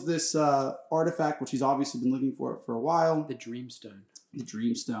 Steals this artifact, which he's obviously been looking for a while. The Dreamstone. The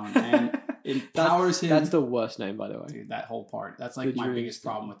Dreamstone. And empowers him. That's the worst name, by the way. Dude, that whole part. That's like my biggest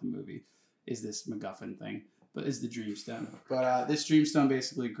problem with the movie is this MacGuffin thing. But is the Dreamstone. But this Dreamstone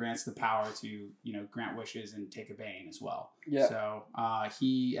basically grants the power to, grant wishes and take a bane as well. Yeah. So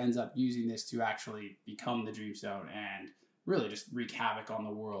he ends up using this to actually become the Dreamstone and really just wreak havoc on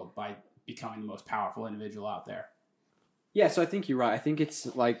the world by becoming the most powerful individual out there. Yeah, so I think you're right. I think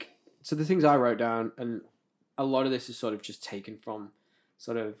it's like, so the things I wrote down, and a lot of this is sort of just taken from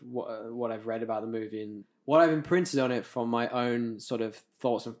sort of what I've read about the movie and what I've imprinted on it from my own sort of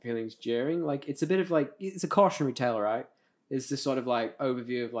thoughts and feelings during. Like, it's a bit of like, it's a cautionary tale, right? It's this sort of like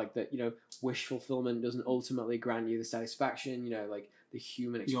overview of like that, wish fulfillment doesn't ultimately grant you the satisfaction, like the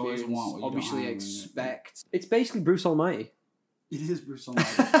human experience. You always want what you obviously don't have, expect. It's basically Bruce Almighty. It is Bruce Almighty.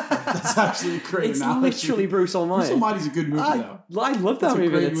 That's actually a great analogy. It's literally Bruce Almighty. Bruce Almighty's a good movie, though. I loved that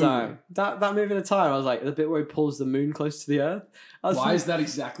movie at the time. Movie. That movie at the time, I was like, the bit where he pulls the moon close to the earth. Why is that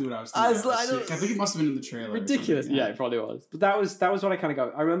exactly what I was thinking? I think it must have been in the trailer. Ridiculous. Yeah, it probably was. But that was what I kind of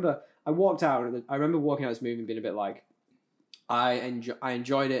got. I remember I walked out, and I remember walking out of this movie and being a bit like, I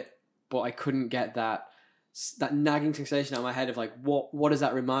enjoyed it, but I couldn't get that nagging sensation out of my head of like, what does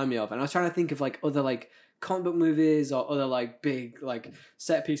that remind me of? And I was trying to think of like other like comic book movies or other like big like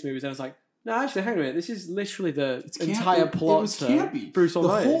set piece movies, and I was like, no, actually, hang on a minute. This is literally the entire plot. It was campy. Bruce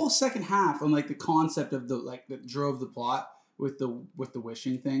Almighty. The whole second half and like the concept of that drove the plot with the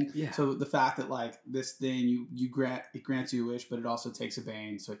wishing thing. Yeah. So the fact that like this thing it grants you a wish, but it also takes a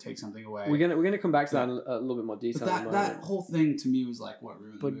bane, so it takes something away. We're gonna come back to that in a little bit more detail. But that whole thing to me was like what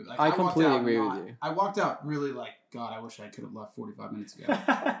ruined the movie. Like, I completely agree with you. I walked out really like, God, I wish I could have left 45 minutes ago.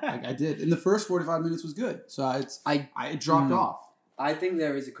 Like I did. And the first 45 minutes was good. So it dropped off. I think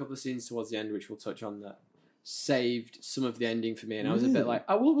there is a couple of scenes towards the end which we'll touch on that saved some of the ending for me, and I was a bit like,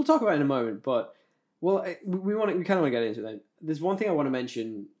 we'll talk about it in a moment, but we kind of want to get into it then. There's one thing I want to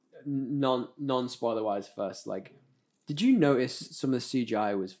mention, non spoiler wise first. Like, did you notice some of the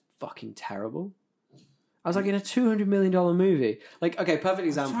CGI was fucking terrible? I was like, in a $200 million movie. Like, okay, perfect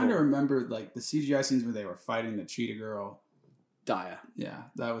example. I'm trying to remember like the CGI scenes where they were fighting the cheetah girl. Dire. Yeah,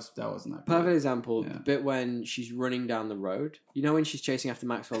 that wasn't that perfect good. example. The bit when she's running down the road. You know when she's chasing after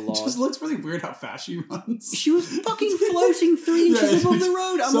Maxwell Lord? It just looks really weird how fast she runs. She was fucking floating 3 inches above the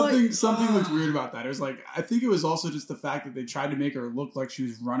road. Something looked weird about that. It was like, I think it was also just the fact that they tried to make her look like she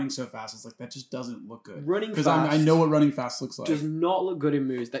was running so fast. It's like, that just doesn't look good. Running fast. Because I know what running fast looks like. Does not look good in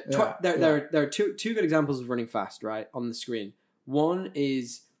movies. There are two good examples of running fast, right, on the screen. One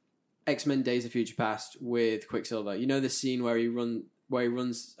is X-Men Days of Future Past with Quicksilver. You know the scene where he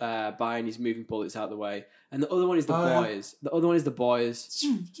runs by and he's moving bullets out of the way. And the other one is the boys. The other one is the boys.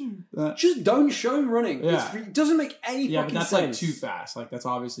 Just don't show him running. Yeah. It doesn't make any fucking sense. Yeah, but that's like too fast. Like that's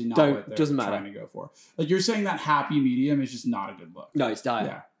obviously not what they're trying to go for. Like you're saying that happy medium is just not a good look. No, it's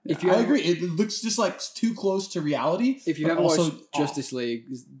dire. Yeah. I agree. It looks just like too close to reality. If you've ever watched Justice League,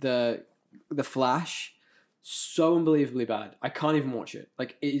 the Flash, so unbelievably bad. I can't even watch it.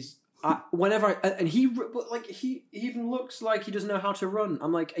 Like it is. He even looks like he doesn't know how to run.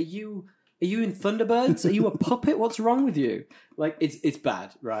 I'm like, are you in Thunderbirds? Are you a puppet? What's wrong with you? Like, it's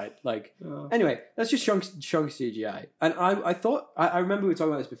bad, right? Like, anyway, that's just chunk CGI. And I remember we were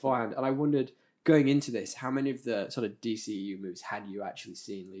talking about this beforehand, and I wondered going into this, how many of the sort of DCU movies had you actually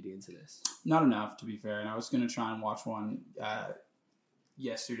seen leading into this? Not enough, to be fair. And I was going to try and watch one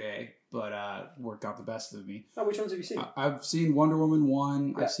yesterday, but worked out the best of me. Oh, which ones have you seen? I've seen Wonder Woman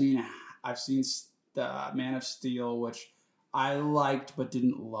 1. Yeah. I've seen Man of Steel, which I liked but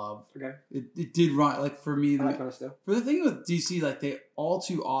didn't love. Okay. It did run like for me. I like Man of Steel. For the thing with DC, like they all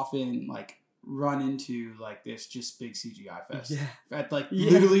too often like run into like this just big CGI fest. Yeah. At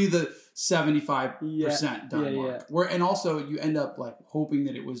literally the 75% done mark. Where and also you end up like hoping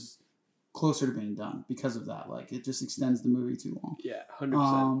that it was closer to being done because of that. Like it just extends the movie too long. Yeah,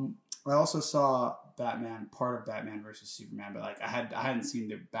 100%. I also saw part of Batman versus Superman, but like I hadn't seen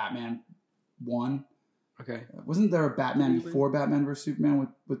the Batman 1. Okay. Wasn't there a Batman before Batman versus Superman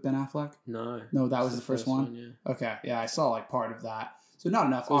with Ben Affleck? No. No, that was the first one? Yeah. Okay, yeah, I saw like part of that. So not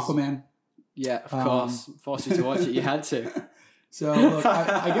enough. Aquaman. Yeah, of course. Forced you to watch it. You had to. So look,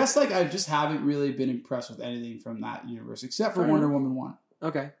 I guess like I just haven't really been impressed with anything from that universe except for Wonder Woman 1.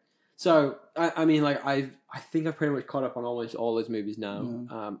 Okay. So I mean, like I think I've pretty much caught up on almost all those movies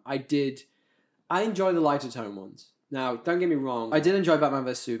now. Yeah. I enjoy the lighter tone ones. Now, don't get me wrong, I did enjoy Batman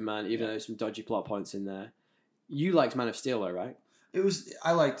vs Superman, even though there's some dodgy plot points in there. You liked Man of Steel, though, right?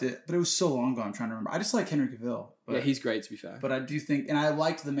 I liked it, but it was so long ago. I'm trying to remember. I just like Henry Cavill. But, Yeah, he's great, to be fair. But I do think, and I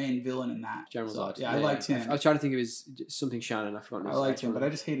liked the main villain in that. General Zod. Yeah, I liked him. I was trying to think of his something Shannon. I forgot. I liked him, but I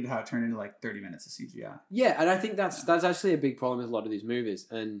just hated how it turned into like 30 minutes of CGI. Yeah, and I think that's actually a big problem with a lot of these movies.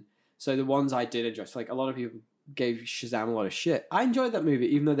 And so the ones I did enjoy, so like a lot of people gave Shazam a lot of shit. I enjoyed that movie,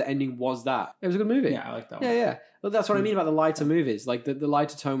 even though the ending was that. It was a good movie. Yeah, I like that one. Yeah. Well, that's what I mean about the lighter movies, like the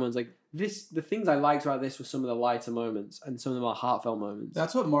lighter tone ones. Like this, the things I liked about this were some of the lighter moments and some of the more heartfelt moments.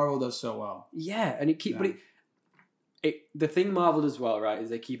 That's what Marvel does so well. Yeah, and the thing Marvel does well, right, is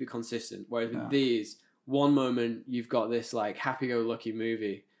they keep it consistent. Whereas with these, one moment you've got this like happy-go-lucky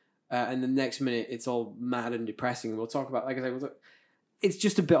movie, and the next minute it's all mad and depressing. We'll talk about, like I said, it's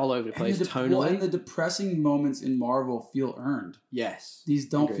just a bit all over the place tonally. And the depressing moments in Marvel feel earned. Yes, these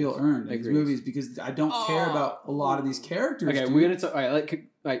don't feel earned in these movies because I don't care about a lot of these characters. Okay, dude. we're gonna talk. All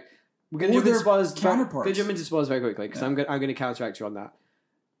right, we're gonna jump into spoilers. Counterparts. We're gonna jump into spoilers very quickly because I'm gonna counteract you on that.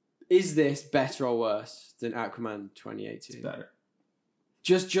 Is this better or worse than Aquaman 2018? It's better.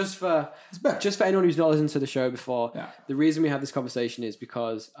 Just for anyone who's not listened to the show before, the reason we have this conversation is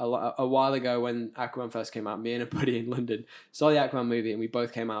because a while ago when Aquaman first came out, me and a buddy in London saw the Aquaman movie and we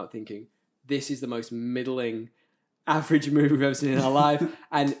both came out thinking, this is the most middling, average movie we've ever seen in our life.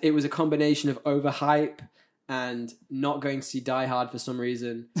 And it was a combination of overhype and not going to see Die Hard for some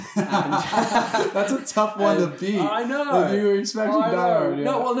reason. That's a tough one to beat. I know. If you were expecting Die Hard. Yeah.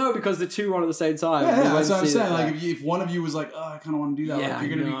 No, because the two were on at the same time. Yeah, that's what I'm saying. Like, if one of you was like, oh, I kind of want to do that, like,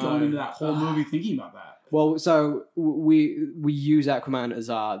 you're going to be going into that whole movie thinking about that. Well, so we use Aquaman as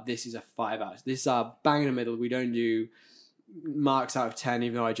this is a 5 hours. This is our bang in the middle. We don't do marks out of 10,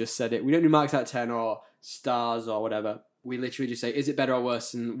 even though I just said it. We don't do marks out of 10 or stars or whatever. We literally just say, is it better or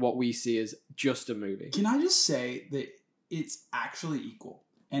worse than what we see as just a movie? Can I just say that it's actually equal?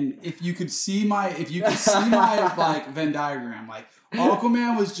 And if you could see my like Venn diagram, like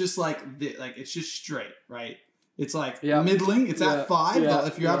Aquaman was just like it's just straight, right? It's like middling. It's at 5.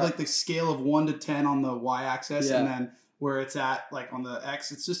 If you have like the scale of 1 to 10 on the y-axis, and then where it's at like on the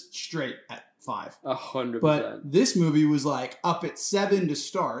x, it's just straight at 5. 100%. But this movie was like up at 7 to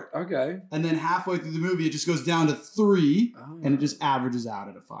start. Okay. And then halfway through the movie, it just goes down to 3, and it just averages out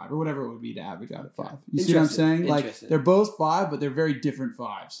at a 5, or whatever it would be to average out at 5. You see what I'm saying? Like they're both 5, but they're very different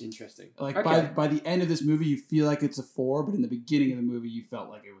 5s. Interesting. Like by the end of this movie, you feel like it's a 4, but in the beginning of the movie, you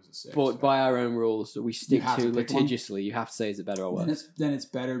felt like it was a 6. But by our own rules that we stick to litigiously, you have to say, is it better or worse? Then it's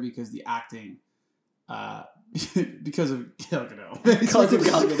better because the acting. Because of Gal Gadot. Because of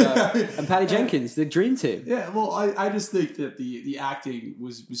Gal Gadot. And Patty Jenkins, the dream team. Yeah, well, I just think that the acting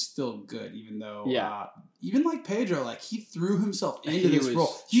was still good, even though even like Pedro, like he threw himself into this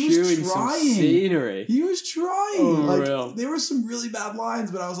role. He was trying. Some scenery. He was trying. Unreal. There were some really bad lines,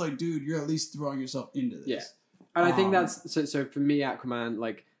 but I was like, dude, you're at least throwing yourself into this. Yeah. And I think that's so for me, Aquaman,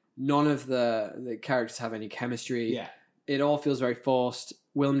 like none of the characters have any chemistry. Yeah. It all feels very forced.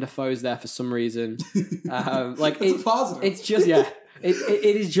 Willem Dafoe's there for some reason. Like it's positive. It's just it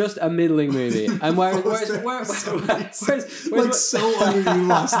is just a middling movie. And whereas so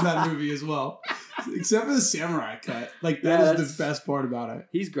underutilized in that movie as well, except for the samurai cut. Like that is the best part about it.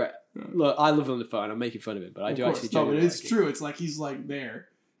 He's great. Yeah. Look, I love Willem Dafoe, and I'm making fun of him, but I do actually. No, but it's true. It's like he's like there.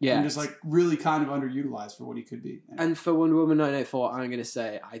 Yeah, and just like really kind of underutilized for what he could be. And for Wonder Woman 1984, I'm going to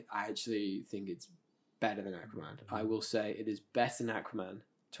say I actually think it's better than Aquaman. I will say it is better than Aquaman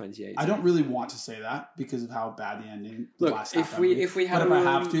 2018. I don't really want to say that because of how bad the ending. Look, if we had, but if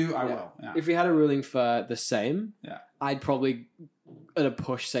I have to, I will. Yeah. If we had a ruling for the same, yeah, I'd probably at a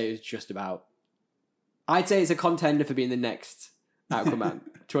push say it's just about. I'd say it's a contender for being the next Aquaman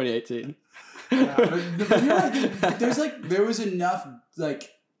 2018. Yeah, but you're right, there was enough like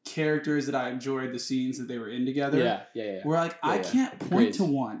characters that I enjoyed the scenes that they were in together. Yeah. Where like I can't point to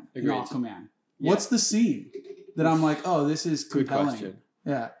one in Aquaman. What's the scene that I'm like, oh, this is compelling? Good question.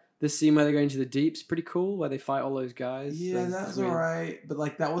 Yeah. The scene where they go into the deep's pretty cool, where they fight all those guys. Yeah, that was alright. But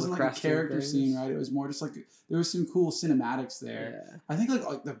like that wasn't like a character scene, right? It was more just like there was some cool cinematics there. Yeah. I think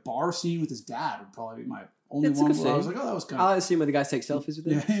like the bar scene with his dad would probably be my only one where I was like, oh, that was kind of... I like the scene where the guys take selfies with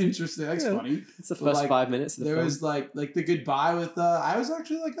him. Yeah, interesting. That's funny. It's the first 5 minutes of the film. There was like the goodbye with... I was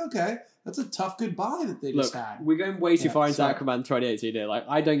actually like, okay, that's a tough goodbye that they just had. We're going way too far into Aquaman 2018 here. Like,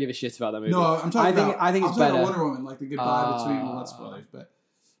 I don't give a shit about that movie. No, I'm talking about... I think it's better. Wonder Woman, like the goodbye between... Well, that's spoilers, but...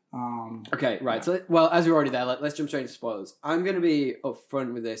 Okay, right. So, well, as we're already there, let's jump straight into spoilers. I'm going to be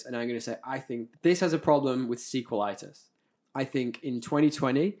upfront with this, and I'm going to say I think this has a problem with sequelitis. I think in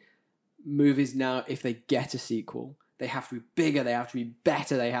 2020... movies now, if they get a sequel, they have to be bigger, they have to be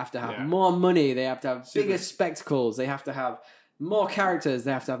better, they have to have Yeah. more money, they have to have Super. bigger spectacles, they have to have more characters,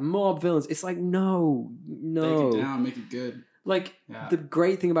 they have to have more villains. It's like, no. Take it down, make it good. Like, Yeah. the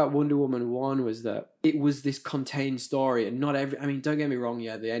great thing about Wonder Woman 1 was that it was this contained story, and not every... I mean, don't get me wrong,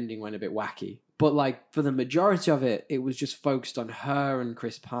 yeah, the ending went a bit wacky. But, like, for the majority of it, it was just focused on her and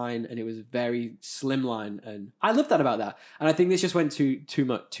Chris Pine, and it was very slimline, and I loved that about that. And I think this just went too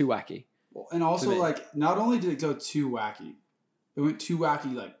wacky. Well, and also, me. like, not only did it go too wacky, it went too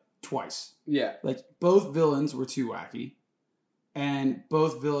wacky, like, twice. Yeah. Like, both villains were too wacky. And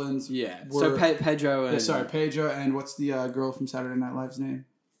both villains Yeah. were... So Pedro and... Pedro and what's the girl from Saturday Night Live's name?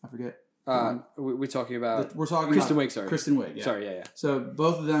 I forget. we're talking about... We're talking Kristen about Wiig, sorry. Kristen Wiig, yeah. Sorry, yeah. So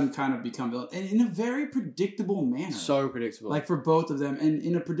both of them kind of become villains. And in a very predictable manner. So predictable. Like, for both of them. And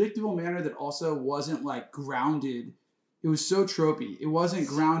in a predictable manner that also wasn't, like, grounded. It was so tropey. It wasn't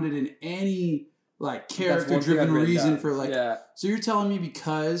grounded in any, like, That's one thing I've character-driven written reason down. for, like... Yeah. So you're telling me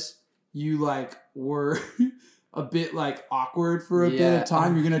because you, like, were a bit, like, awkward for a bit Yeah. of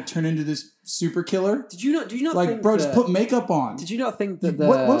time, you're going to turn into this super killer? Do you not Like, think bro, that... just put makeup on. Did you not think that the...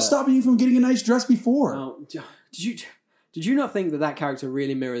 What's stopping you from getting a nice dress before? Oh, did you not think that character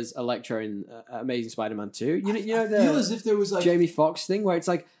really mirrors Electro in Amazing Spider-Man 2? You know I feel as if there was, like... Jamie Foxx thing where it's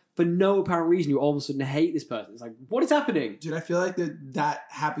like, for no apparent reason, you all of a sudden hate this person. It's like, what is happening? Dude, I feel like that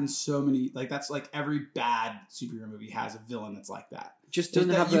happens so many... Like, that's like every bad superhero movie has a villain that's like that. Just doesn't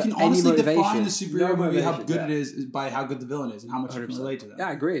That have you can any honestly motivation. define the superhero movie, how motivation, good yeah. it is by how good the villain is and how much you can 100%. relate to them.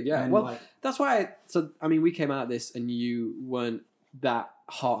 Yeah, agreed. Yeah. And, Well, like, that's why... we came out of this and you weren't that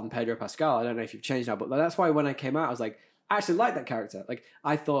hot on Pedro Pascal. I don't know if you've changed now, but that's why when I came out, I was like, I actually like that character. Like,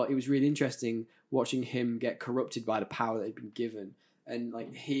 I thought it was really interesting watching him get corrupted by the power that he'd been given. And,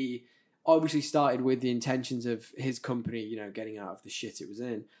 like, he obviously started with the intentions of his company, you know, getting out of the shit it was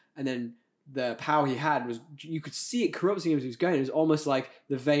in. And then the power he had was, you could see it corrupting him as he was going. It was almost like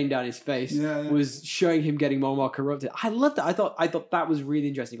the vein down his face was showing him getting more and more corrupted. I loved it. I thought that was really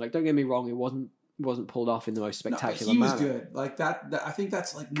interesting. Like, don't get me wrong, it wasn't pulled off in the most spectacular manner. He was good. Like that I think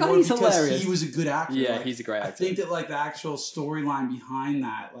that's like God, more he's because hilarious. he was a good actor. Yeah, Like, he's a great actor. I think that like the actual storyline behind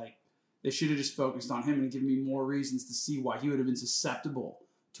that, like they should have just focused on him and given me more reasons to see why he would have been susceptible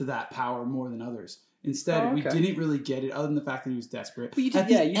to that power more than others. Instead, we didn't really get it, other than the fact that he was desperate. But you At didn't,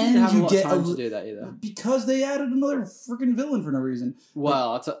 the you end, didn't have a you lot get of time to do that either. because they added another freaking villain for no reason.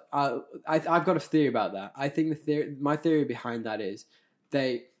 Well, I've got a theory about that. I think my theory behind that is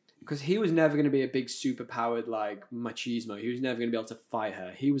because he was never going to be a big superpowered like machismo. He was never going to be able to fight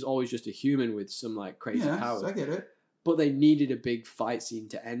her. He was always just a human with some like crazy power. I get it. But they needed a big fight scene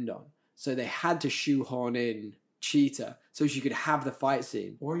to end on, so they had to shoehorn in Cheetah so she could have the fight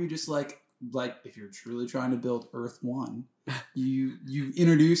scene. Or you just like if you're truly trying to build Earth One, you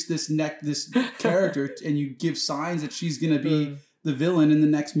introduce this character and you give signs that she's gonna be the villain in the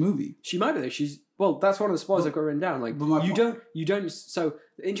next movie. She might be though. That's one of the spoilers I've got written down. Like you don't. So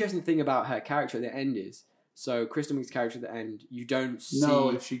the interesting thing about her character at the end is, so Kristen Wiig's character at the end, you don't know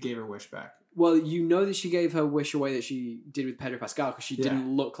see if she gave her wish back. Well, you know that she gave her wish away that she did with Pedro Pascal because she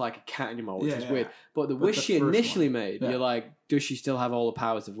didn't look like a cat anymore, which is weird. But the wish she initially made, you're like, does she still have all the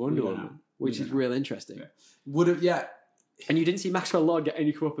powers of Wonder Woman? Which is real interesting. Yeah. Would have, And you didn't see Maxwell Lord get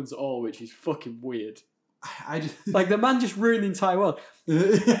any comeuppance at all, which is fucking weird. I just like the man just ruined the entire world.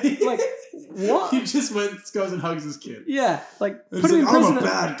 Like what? He just goes and hugs his kid. Yeah, like put him in prison. I'm a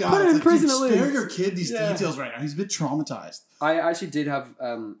bad guy. Put him in prison. Spare your kid these details right now. He's a bit traumatized. I actually did have.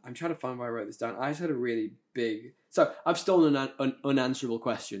 I'm trying to find where I wrote this down. I just had a really big. So I've stolen unanswerable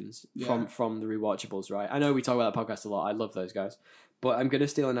questions from the rewatchables. Right. I know we talk about that podcast a lot. I love those guys, but I'm gonna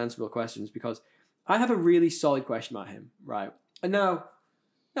steal unanswerable questions because I have a really solid question about him. Right. And now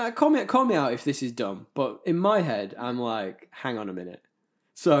call me out if this is dumb, but in my head, I'm like, hang on a minute.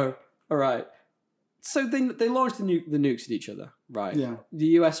 So, all right. So they launched the nukes at each other, right? Yeah. The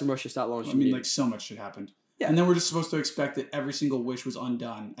US and Russia start launching. I mean, nukes. like so much shit happened. Yeah. And then we're just supposed to expect that every single wish was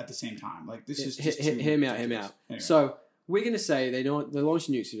undone at the same time. Like this is just hear me out. Anyway. So we're gonna say they launched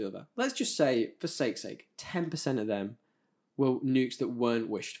nukes at each other. Let's just say, for sake's sake, 10% of them were nukes that weren't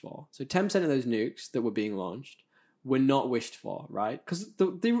wished for. So 10% of those nukes that were being launched were not wished for, right? Because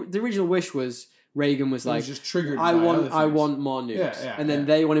the original wish was Reagan was like, just triggered. I want more nukes, and then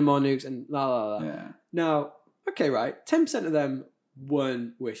they wanted more nukes, and la la la. Yeah. Now, okay, right, 10% of them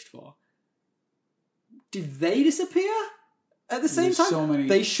weren't wished for. Did they disappear at the same time? So many.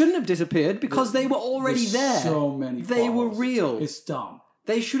 They shouldn't have disappeared because they were already there. So many. They were flaws. real. It's dumb.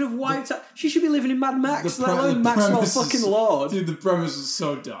 They should have wiped out. She should be living in Mad Max, The let alone Maxwell premise is- fucking Lord. Dude, the premise is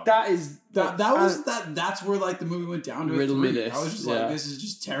so dumb. That's where like the movie went down to Riddle a me 3. this. I was just Yeah. like, this is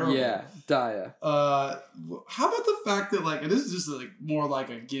just terrible. Yeah, dire. How about the fact that like, and this is just like more like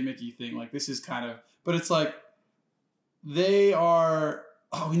a gimmicky thing. Like this is kind of, but it's like they are.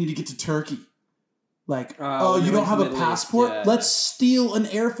 Oh, we need to get to Turkey. Like, you don't have a passport? Yeah. Let's steal an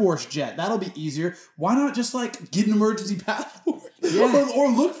Air Force jet. That'll be easier. Why not just like get an emergency passport? Yeah. or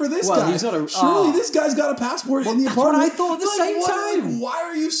look for this Well, guy. he's got a- Surely this guy's got a passport in the that's what apartment. I thought at the same time. Why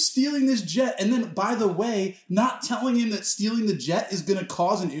are you stealing this jet? And then, by the way, not telling him that stealing the jet is going to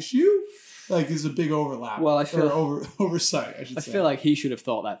cause an issue? Like, there's a big overlap. Well, I feel oversight. I should say. I feel like he should have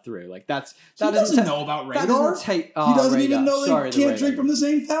thought that through. Like that He doesn't know about radar. That doesn't take. He doesn't radar. even know Sorry, they the can't drink radar. from the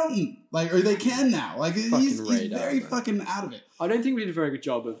same fountain. Like, or they can now. Like, he's radar, very man. fucking out of it. I don't think we did a very good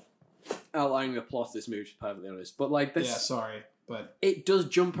job of outlining the plot of this movie, to be perfectly honest. But like, this, Yeah, sorry, but it does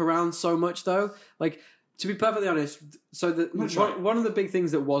jump around so much, though. Like, to be perfectly honest, so gonna try. one of the big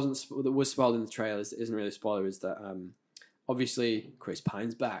things that was spoiled in the trailers that isn't really a spoiler is that obviously Chris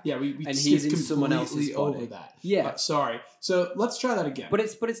Pine's back. yeah, we And skipped he's in someone else's completely body. over that. Yeah. Sorry. So let's try that again. But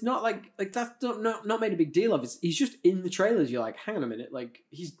it's not like that's not made a big deal of. He's just in the trailers. You're like, hang on a minute, like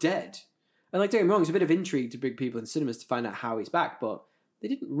he's dead. And like, don't get me wrong, it's a bit of intrigue to bring people in cinemas to find out how he's back, but they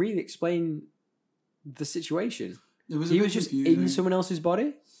didn't really explain the situation. it was He a bit was just confusing. in someone else's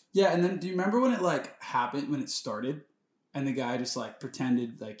body. Yeah, and then do you remember when it like happened when it started, and the guy just like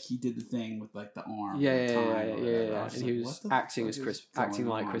pretended like he did the thing with like the arm, Yeah, and the time or yeah. whatever. I And like, he was what the acting fuck as is Chris, going acting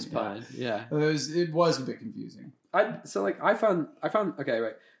like on? Chris Yeah. Pine. Yeah. It was a bit confusing. I found okay,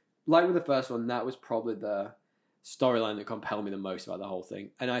 right. Like with the first one, that was probably the storyline that compelled me the most about the whole thing.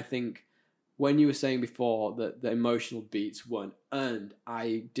 And I think when you were saying before that the emotional beats weren't earned,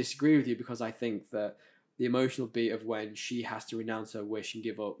 I disagree with you because I think that the emotional beat of when she has to renounce her wish and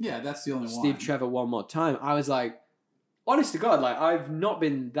give up Yeah, that's the only Steve one. Trevor one more time, I was like, honest to God, like I've not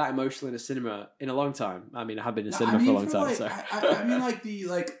been that emotional in a cinema in a long time. I mean, I have been in a cinema for a long time. Like, So I mean, like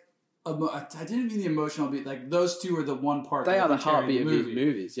I didn't mean the emotional beat. Like those two are the one part. they that are the can carry heartbeat of movie. these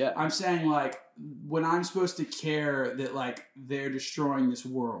movies. Yeah. I'm saying like when I'm supposed to care that like they're destroying this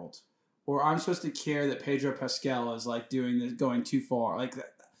world, or I'm supposed to care that Pedro Pascal is like doing this, going too far. Like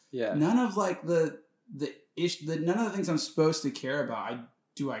Yeah. none of like none of the things I'm supposed to care about.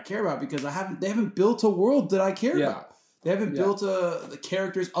 I care about because they haven't built a world that I care Yeah. about. They haven't Yeah. built the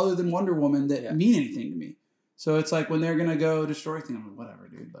characters other than Wonder Woman that Yeah. mean anything to me. So it's like when they're gonna go destroy things, I'm like, whatever,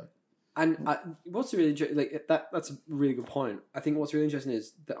 dude. Like, And what's really like that's a really good point. I think what's really interesting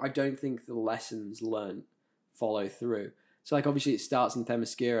is that I don't think the lessons learned follow through. So like obviously it starts in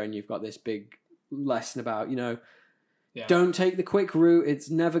Themyscira and you've got this big lesson about, yeah. don't take the quick route. It's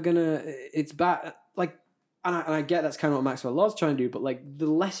never gonna. It's bad. Like, and I get that's kind of what Maxwell Lord's trying to do, but like the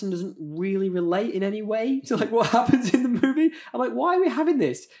lesson doesn't really relate in any way to like what happens in the movie. I'm like, why are we having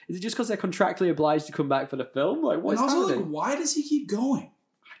this? Is it just because they're contractually obliged to come back for the film? Like, And what's also, happening? like, why does he keep going?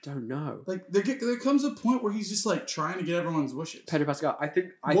 I don't know. Like, there comes a point where he's just like trying to get everyone's wishes. Pedro Pascal. I think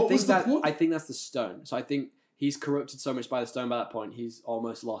was the that point? I think that's the stone. So I think he's corrupted so much by the stone by that point. He's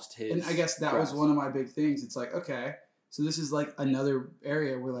almost lost his. And I guess that grasp. was one of my big things. It's like, okay, so this is like another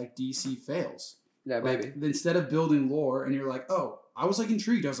area where like DC fails. Yeah, Like, maybe. instead of building lore, and you're like, oh, I was like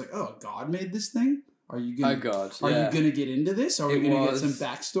intrigued. I was like, oh, God made this thing. Are you Oh gonna? God. Are yeah. you gonna get into this? Are we It gonna get was some The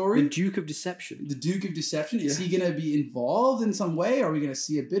backstory? Duke of Deception. The Duke of Deception. Is Yeah. he gonna be involved in some way? Are we gonna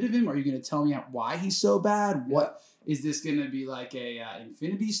see a bit of him? Are you gonna tell me why he's so bad? What is this gonna be like a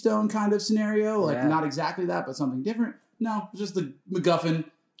Infinity Stone kind of scenario? Like Yeah. not exactly that, but something different. No, it's just the MacGuffin.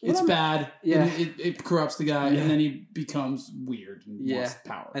 It's Well, bad. yeah. And it corrupts the guy, Yeah. and then he becomes weird and Yeah. wants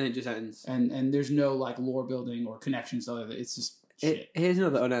power. And it just ends. And there's no like lore building or connections to other. It's just shit. Here's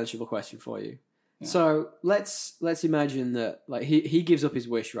another unanswerable question for you. Yeah. So let's imagine that like he gives up his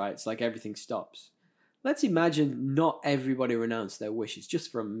wish, right? It's like everything stops. Let's imagine not everybody renounced their wishes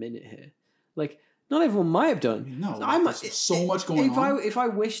just for a minute here. Like not everyone might have I done. mean, no, I'm- there's so much going if on. if I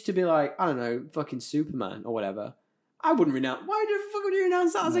wish to be like, I don't know, fucking Superman or whatever, I wouldn't renounce. Why the fuck would you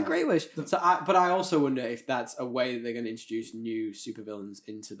renounce that as a No. great wish? But I also wonder if that's a way that they're going to introduce new supervillains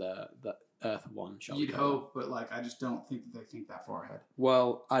into the Earth One. Shall we You'd call it. hope, but like I just don't think that they think that far ahead.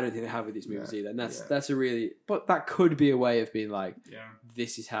 Well, I don't think they have with these movies Yeah, either, and yeah. that's a really. But that could be a way of being like, Yeah.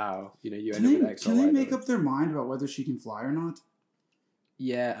 this is how you Can end up with they, X. can or they Y make villains. up their mind about whether she can fly or not?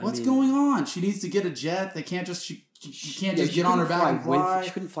 Yeah. I What's mean, going on? She needs to get a jet. They can't just she can't yeah, just she get on her couldn't back and fly with- fly.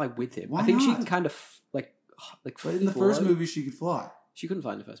 she couldn't fly with him. Why I think she not? can kind of like. But in the first float. movie, she could fly. she couldn't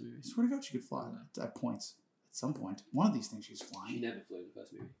fly in the first movie. I swear to God, she could fly at points. At some point, one of these things she's She flying, never flew in the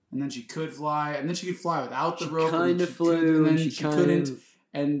first movie. and then she could fly, and then she could fly without the She rope. and kind then of she flew, could, and then and she kind couldn't. of.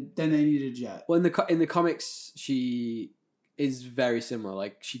 and then they need a jet. Well, in the comics, she is very similar.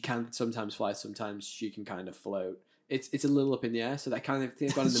 Like she can sometimes fly, sometimes she can kind of float. It's a little up in the air, so that kind of thing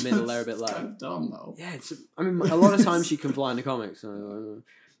gone in the middle there a bit low. Kind of dumb though. Yeah, I mean, a lot of times she can fly in the comics,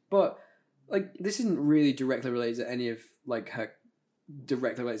 but like this isn't really directly related to any of like her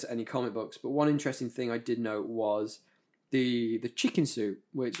directly related to any comic books. But one interesting thing I did note was the chicken suit,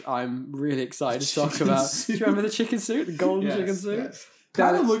 which I'm really excited to talk about. Do you remember the chicken suit, the golden chicken suit? Yes.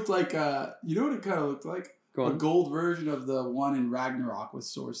 Kind of looked like you know what it kind of looked like? Go on. A gold version of the one in Ragnarok with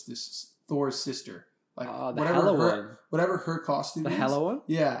Thor's sister. Like the Hela one. Whatever her costume. The is. Hela one.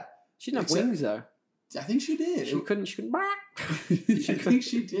 Yeah, she didn't have wings though. I think she did. She couldn't. I think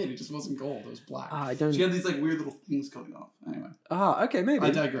she did. It just wasn't gold. It was black. I don't. She had these like weird little things coming off. Anyway. Okay, maybe.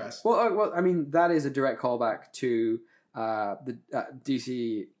 I digress. Well, I mean that is a direct callback to the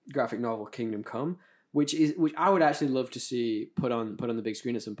DC graphic novel Kingdom Come, which I would actually love to see put on the big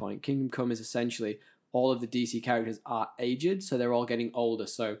screen at some point. Kingdom Come is essentially all of the DC characters are aged, so they're all getting older.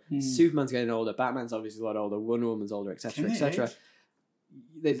 So Superman's getting older, Batman's obviously a lot older, Wonder Woman's older, etc., etc.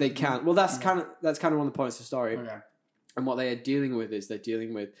 They can't. Well, that's kind of one of the points of the story. Okay. And what they are dealing with is they're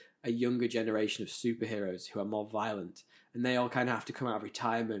dealing with a younger generation of superheroes who are more violent, and they all kind of have to come out of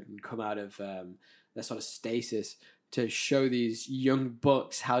retirement and come out of their sort of stasis to show these young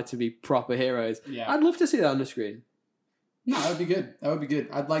bucks how to be proper heroes. Yeah. I'd love to see that on the screen. No, that would be good. That would be good.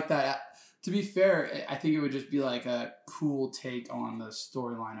 I'd like that. To be fair, I think it would just be like a cool take on the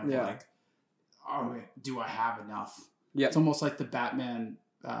storyline of like, oh, do I have enough? Yeah. It's almost like the Batman,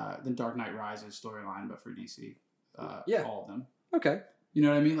 the Dark Knight Rises storyline, but for DC. All of them. Okay. You know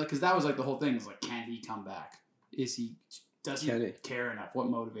what I mean? Like, because that was like the whole thing. Is like, can he come back? Does he care enough? What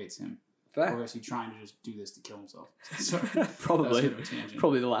motivates him? Fair. Or is he trying to just do this to kill himself? So, probably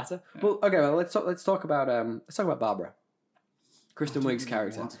the latter. Yeah. Well, okay. Well, let's talk about Barbara. Kristen Wiig's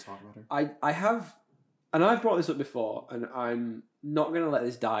character. I want to talk about her. I have, and I've brought this up before, and I'm not going to let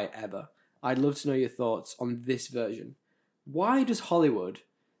this die ever. I'd love to know your thoughts on this version. Why does Hollywood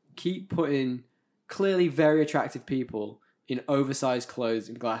keep putting clearly very attractive people in oversized clothes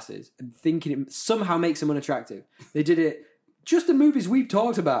and glasses and thinking it somehow makes them unattractive? They did it just the movies we've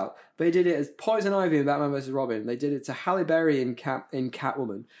talked about. They did it as Poison Ivy in Batman vs. Robin. They did it to Halle Berry in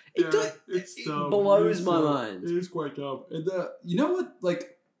Catwoman. It blows my mind. It is quite dumb. And you know what?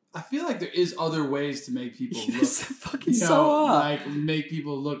 Like, I feel like there is other ways to make people look. Fucking so hard. Like, make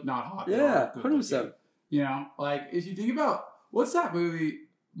people look not hot. Yeah, 100%. You know, like, if you think about, what's that movie,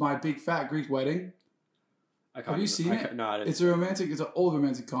 My Big Fat Greek Wedding? Have you seen it? No, I didn't. It's an old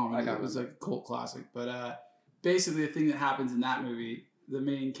romantic comedy. It was like a cult classic. But basically the thing that happens in that movie, the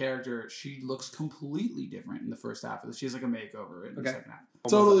main character, she looks completely different in the first half of it. She has like a makeover in the second half.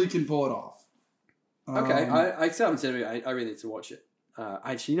 Totally can pull it off. Okay, I still haven't seen it. I really need to watch it.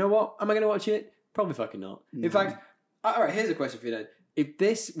 Actually, you know what? Am I going to watch it? Probably fucking not. No. In fact, all right, here's a question for you then. If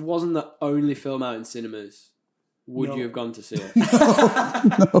this wasn't the only film out in cinemas, would you have gone to see it?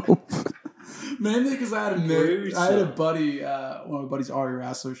 No. Mainly because I had a buddy, one of my buddies, Ari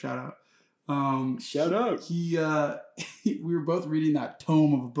Rassler, shout out. Shout out. We were both reading that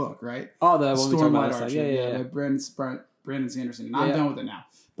tome of a book, right? Oh, the one we talked about last time. Yeah. By Brandon Sanderson. And I'm done with it now.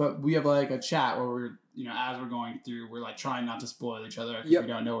 But we have like a chat where we're, you know, as we're going through, we're like trying not to spoil each other because we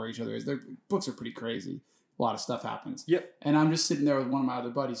don't know where each other is. Their books are pretty crazy. A lot of stuff happens. Yep. And I'm just sitting there with one of my other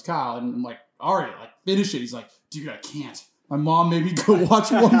buddies, Kyle, and I'm like, Ari, like, finish it. He's like, dude, I can't. My mom made me go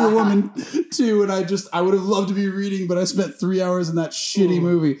watch Wonder Woman 2, and I would have loved to be reading, but I spent 3 hours in that shitty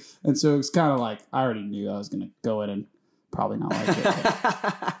movie. And so it's kind of like, I already knew I was going to go in and probably not like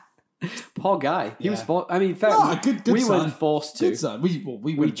it. Poor guy. He was forced. I mean, good we son. weren't forced to. Good son.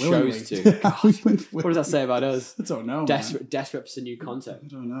 We chose to. What does that say about us? I don't know. Desperate for some new content. I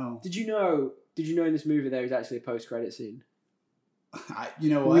don't know. Did you know in this movie there was actually a post-credit scene?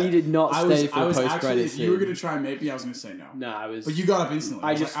 You know what? We did not stay for a post-credit scene. If you were going to try and make me, I was going to say no. No, I was. But you got up instantly.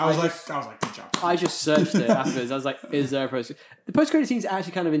 I was like, good job. I just searched it afterwards. I was like, is there a post? The post-credit scene is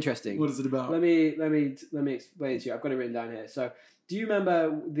actually kind of interesting. What is it about? Let me explain it to you. I've got it written down here. So, do you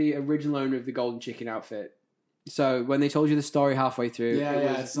remember the original owner of the Golden Chicken outfit? So when they told you the story halfway through,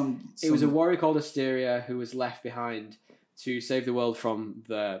 it was a warrior called Asteria who was left behind to save the world from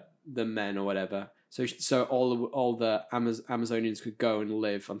the men or whatever. So all the Amazonians could go and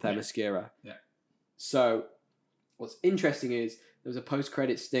live on Themyscira. Yeah. So what's interesting is there was a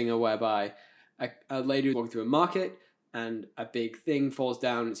post-credit stinger whereby a lady was walking through a market and a big thing falls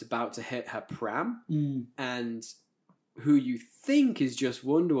down and it's about to hit her pram. And who you think is just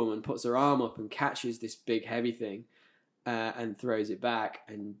Wonder Woman puts her arm up and catches this big heavy thing. and throws it back,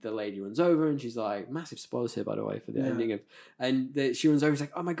 and the lady runs over, and she's like, massive spoilers here, by the way, for the ending of, and she runs over, she's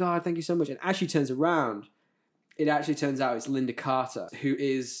like, oh my God, thank you so much. And as she turns around, it actually turns out it's Linda Carter, who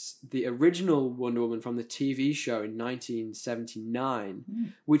is the original Wonder Woman from the TV show in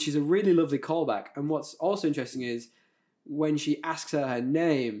 1979, which is a really lovely callback. And what's also interesting is when she asks her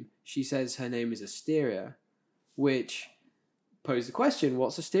name, she says her name is Asteria, which poses the question,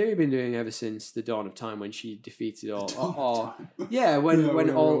 what's Asteria been doing ever since the dawn of time when she defeated all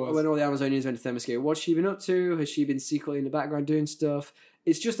when all the Amazonians went to Themyscira? What's she been up to? Has she been secretly in the background doing stuff?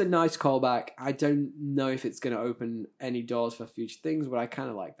 It's just a nice callback. I don't know if it's going to open any doors for future things, but I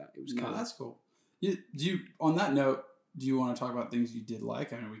kind of like that. It was kind of that's cool. On that note, do you want to talk about things you did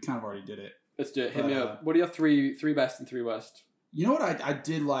like? I mean, we kind of already did it. Let's do it. Hit me up. What are your three best and three worst? You know what I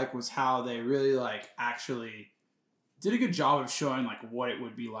did like was how they really actually did a good job of showing what it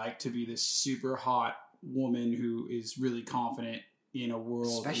would be like to be this super hot woman who is really confident in a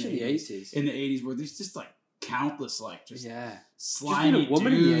world, especially in the 80s. In the 80s, where there's just countless just slimy being a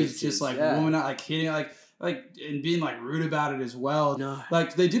woman dudes, in the 80s, woman hitting and being rude about it as well. No.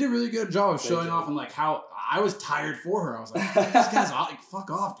 They did a really good job of showing off and how I was tired for her. I was like, this guy's fuck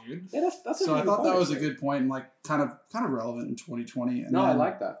off, dude. Yeah, that's so I thought that was a good point and kind of relevant in 2020. And I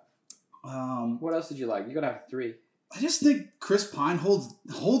like that. What else did you like? You gotta have three. I just think Chris Pine holds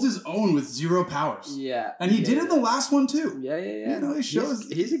his own with zero powers. Yeah. And he did it in the last one too. Yeah. You know, he shows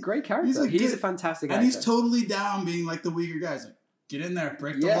he's a great character. He's a fantastic actor. And he's totally down being the weaker guys. Get in there,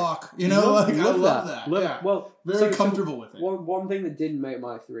 break the lock. You know, I love that. Well, very comfortable with it. One thing that didn't make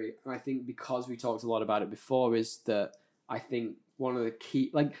my three, and I think because we talked a lot about it before, is that I think one of the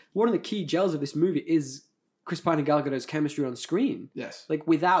key gels of this movie is Chris Pine and Gal Gadot's chemistry on screen. Yes.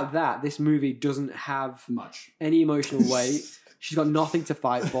 Without that, this movie doesn't have much any emotional weight. She's got nothing to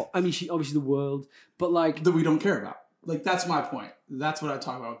fight for. I mean, she obviously the world, but that we don't care about. That's my point. That's what I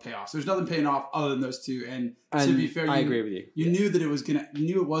talk about with payoffs. There's nothing paying off other than those two. And to be fair, I agree with you. You knew that you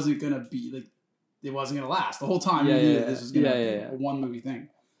knew it wasn't gonna be it wasn't gonna last the whole time. You knew that this was gonna be a one movie thing.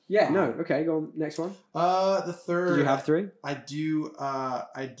 Yeah, no. Okay, go on. Next one. The third. Do you have three? I do.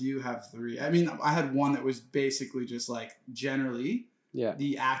 I do have three. I mean, I had one that was basically just generally. Yeah.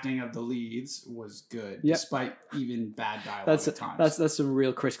 The acting of the leads was good, despite even bad dialogue at times. That's some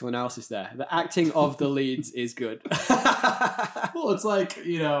real critical analysis there. The acting of the leads is good. Well, it's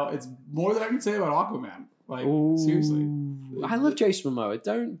it's more than I can say about Aquaman. Seriously. I love Jason Momoa.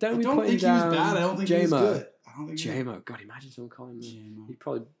 Don't be putting down. I don't think he was bad. I don't think he was good. J-Mo. God, imagine someone calling him. He'd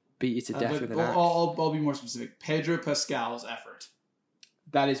probably beat you to death with an axe. I'll be more specific. Pedro Pascal's effort.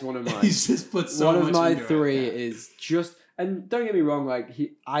 That is one of mine. He's just put so much into it. One of my three is just... And don't get me wrong,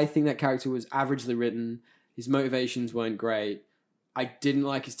 I think that character was averagely written. His motivations weren't great. I didn't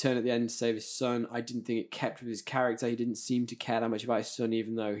like his turn at the end to save his son. I didn't think it kept with his character. He didn't seem to care that much about his son,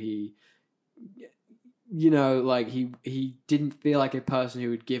 even though he... he didn't feel like a person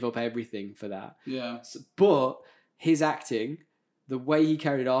who would give up everything for that. Yeah. But his acting, the way he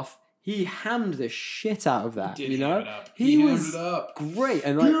carried it off, he hammed the shit out of that. He was hammed it up. Great.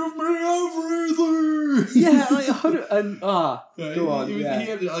 And give me everything. Yeah, go on.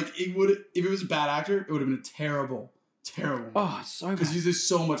 It would, if it was a bad actor, it would have been a terrible. Oh, so bad. Because there's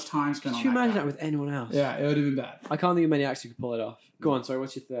so much time spent on that. Could you imagine that with anyone else? Yeah, it would have been bad. I can't think of many actors who could pull it off. Go on, sorry,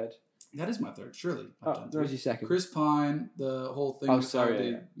 what's your third? That is my third, surely. That was your second. Chris Pine, the whole thing with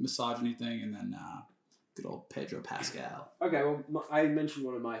the misogyny thing, and then good old Pedro Pascal. Okay, well, I mentioned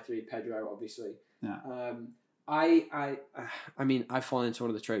one of my three, Pedro, obviously. Yeah. I mean, I've fallen into one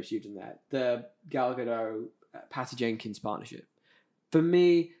of the tropes you've done there. The Gal Gadot, Patty Jenkins partnership. For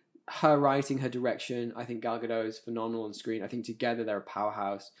me, her writing, her direction, I think Gal Gadot is phenomenal on screen. I think together they're a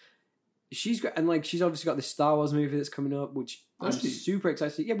powerhouse. She's great, and she's obviously got this Star Wars movie that's coming up, which I'm super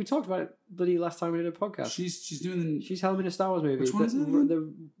excited. Yeah, we talked about it bloody last time we did a podcast. She's helming a Star Wars movie. Which one is it?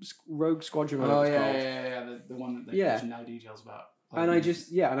 The Rogue Squadron. Oh yeah. The one that there's no details about. And I just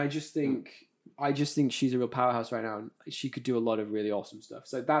think she's a real powerhouse right now, and she could do a lot of really awesome stuff.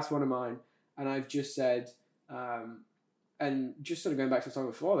 So that's one of mine. And I've just said, and just sort of going back to the song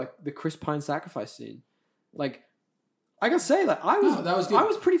before, the Chris Pine sacrifice scene, I gotta say, I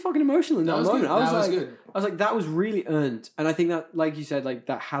was pretty fucking emotional in that moment. I was like, that was really earned, and I think that, like you said,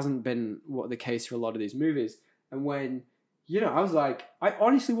 that hasn't been the case for a lot of these movies. And when, I was like, I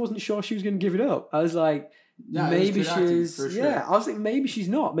honestly wasn't sure she was going to give it up. I was like, maybe she's, I was like, maybe she's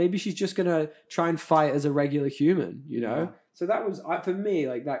not. Maybe she's just gonna try and fight as a regular human, Yeah. So that was for me,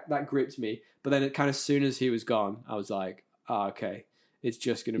 that gripped me. But then it kind of, as soon as he was gone, I was like, okay. It's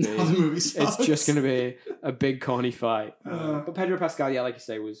just going to be. It's just going to be a big corny fight. But Pedro Pascal, like you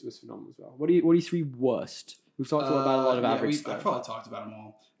say, was phenomenal as well. What are your three worst? We've talked about a lot of average I stuff. probably talked about them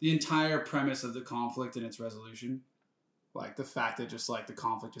all. The entire premise of the conflict and its resolution, like the fact that just like the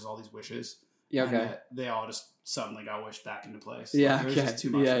conflict is all these wishes. Yeah, and okay. that they all just suddenly got wished back into place. Yeah, Like, it was okay. just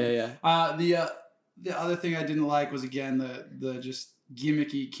too much. Yeah. The other thing I didn't like was again the just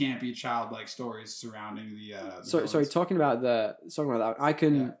gimmicky, campy, childlike stories surrounding the. Sorry. Talking about that,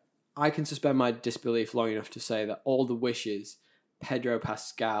 I can suspend my disbelief long enough to say that all the wishes Pedro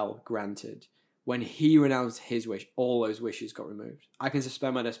Pascal granted when he renounced his wish, all those wishes got removed. I can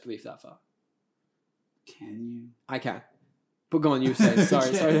suspend my disbelief that far. Can you? I can. But go on, you were saying.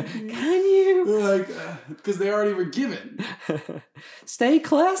 Sorry. Can you? Like, because they already were given. Stay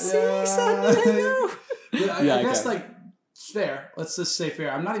classy, San Diego. I guess like fair. Let's just say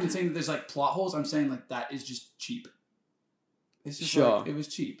fair. I'm not even saying that there's like plot holes. I'm saying like that is just cheap. It's just like, it was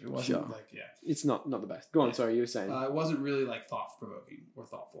cheap. It wasn't like It's not the best. Go on. Sorry, you were saying. It wasn't really like thought provoking or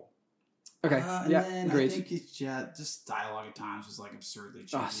thoughtful. Okay. And then agreed. I think it's just dialogue at times was like absurdly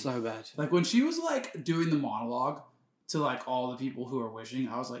cheesy. Oh, so bad. Like when she was like doing the monologue to like all the people who are wishing,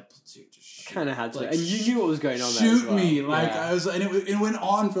 I was like, dude, just shoot. Kind of had to, like, and you knew what was going on. Shoot there as well. me, like Yeah. I was, and it went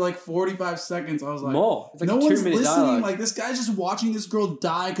on for like 45 seconds. I was like, more. It's like no a one's 2-minute listening. dialogue. Like this guy's just watching this girl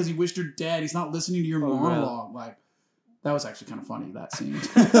die because he wished her dead. He's not listening to your monologue. Like that was actually kind of funny, that scene.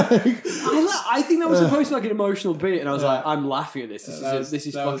 I think that was supposed to be like an emotional beat, and I was like, I'm laughing at this. This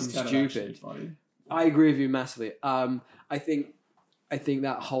is fucking stupid. I agree with you massively. I think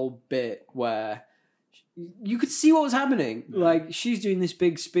that whole bit where you could see what was happening. Yeah. Like she's doing this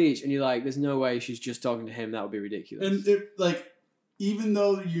big speech, and you're like, "There's no way she's just talking to him. That would be ridiculous." And it, like, even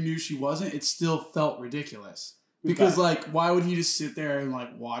though you knew she wasn't, it still felt ridiculous. Because like, why would he just sit there and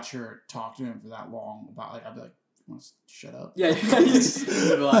like watch her talk to him for that long? About like, I'd be like, want to shut up? Yeah,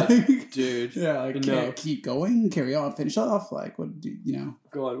 like, dude. Yeah, like, can't keep going, carry on, finish off. Like, what do you know?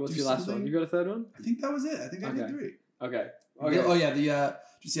 Go on. What's your last one? You got a third one? I think that was it. I think I did 3. Okay. Oh yeah, the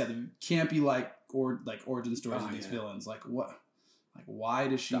campy origin stories of these villains. Like what? Like why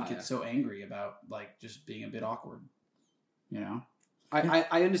does she get so angry about like just being a bit awkward? You know.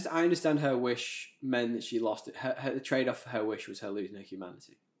 I understand her wish meant that she lost it. The trade-off for her wish was her losing her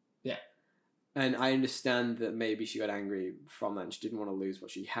humanity. Yeah. And I understand that maybe she got angry from that and she didn't want to lose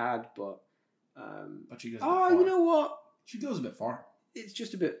what she had, but she goes a bit far. You know what? She goes a bit far. It's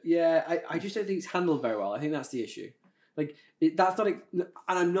just a bit, I just don't think it's handled very well. I think that's the issue. Like, that's not, and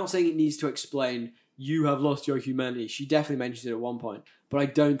I'm not saying it needs to explain, you have lost your humanity. She definitely mentions it at one point, but I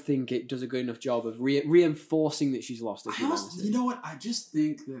don't think it does a good enough job of reinforcing that she's lost her humanity. You know what? I just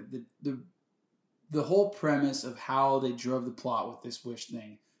think that the whole premise of how they drove the plot with this wish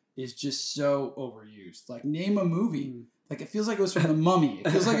thing is just so overused. Like, name a movie. Like, it feels like it was from The Mummy. It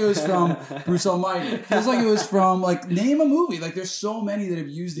feels like it was from Bruce Almighty. It feels like it was from, like, name a movie. Like, there's so many that have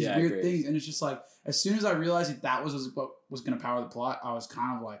used these weird things. And it's just like, as soon as I realized that was what was going to power the plot, I was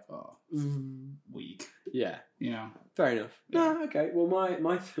kind of like, oh, weak. Yeah. You know? Fair enough. Yeah. No, okay. Well, my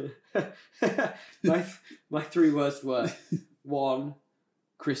 3 words were 1,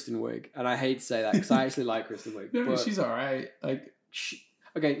 Kristen Wiig. And I hate to say that because I actually like Kristen Wiig. No, she's all right. Like,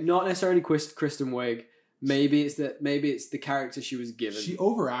 okay, not necessarily Kristen Wiig. Maybe it's the character she was given. She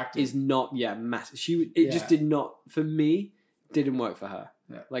overacted. Is not massive. Just did not, for me, didn't work for her.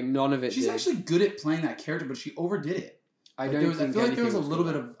 Yeah. Like none of it. She's actually good at playing that character, but she overdid it. I feel like there was a little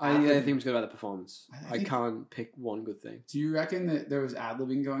bit of. I think anything was good about the performance. I can't pick one good thing. Do you reckon that there was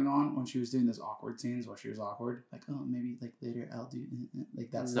ad-libbing going on when she was doing those awkward scenes where she was awkward? Like, oh, maybe like later I'll do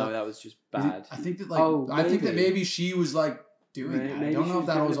like that stuff. No, that was just bad. I think that I think that maybe she was like doing that. I don't know if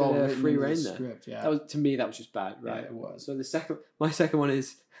that was all free rein in the script. Yeah, that was, to me, that was just bad. Right, yeah, it was. So my second one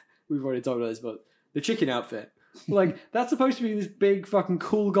is, we've already talked about this, but the chicken outfit. Like, that's supposed to be this big fucking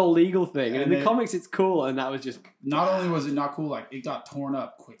cool gold eagle thing, and in the comics it's cool, and that was just... Not only was it not cool, like, it got torn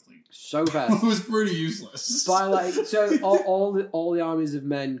up quickly. So fast. It was pretty useless. By like, so all the armies of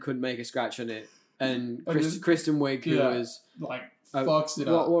men couldn't make a scratch on it, and Kristen Wiig, who was... like, fucks it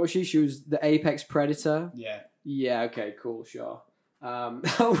up. What was she? She was the apex predator? Yeah. Yeah, okay, cool, sure.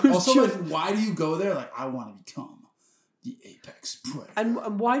 Also, like, why do you go there? Like, I want to become the apex predator.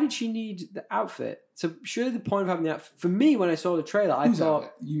 And why did she need the outfit? So surely the point of having the outfit, for me, when I saw the trailer, I thought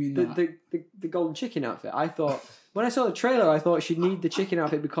outfit? You mean the golden chicken outfit. I thought when I saw the trailer, I thought she'd need the chicken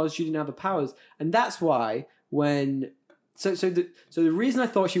outfit because she didn't have the powers, and that's why when the reason I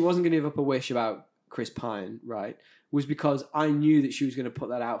thought she wasn't going to give up a wish about Chris Pine, right, was because I knew that she was going to put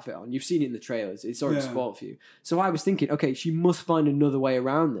that outfit on. You've seen it in the trailers. It's already spoiled for you. So I was thinking, okay, she must find another way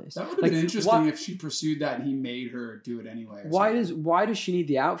around this. That would have been interesting if she pursued that and he made her do it anyway. Why does she need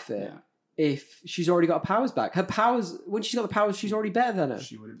the outfit if she's already got her powers back? Her powers, when she's got the powers, she's already better than her.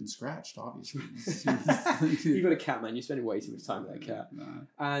 She would have been scratched, obviously. You got a cat, man. You're spending way too much time with that cat. Nah.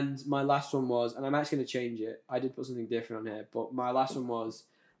 And my last one was, and I'm actually going to change it. I did put something different on here, but my last one was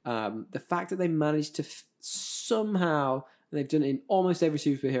the fact that they managed to somehow, and they've done it in almost every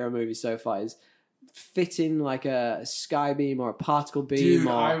superhero movie so far, is fit in like a sky beam or a particle beam, Dude,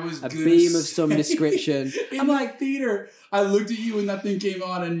 or a beam of some description. I'm like, theater. I looked at you when that thing came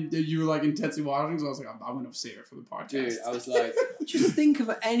on and you were like intensely watching, so I was like, I'm going to save it for the podcast. Dude, I was like, just think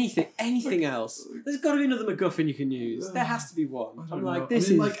of anything else. There's got to be another MacGuffin you can use. There has to be one. I'm like, this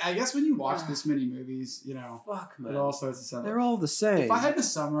is... like, I guess when you watch this many movies, you know, fuck, man. it all starts to sound... They're all the same. If I had to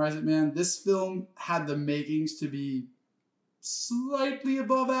summarize it, man, this film had the makings to be slightly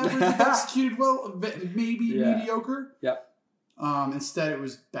above average, if executed well, maybe mediocre. Yep. Instead, it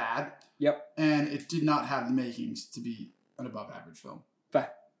was bad. Yep. And it did not have the makings to be an above average film.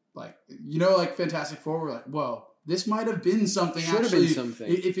 Fair. Like, you know, like Fantastic Four, we're like, well, this might have been something. Should have been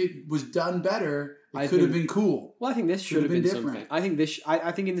something. If it was done better, it could have been cool. Well, I think this should have been different. Something. I think this.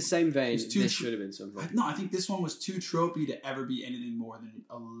 I think in the same vein, this should have been something. No, I think this one was too tropey to ever be anything more than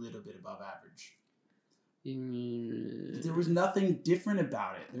a little bit above average. There was nothing different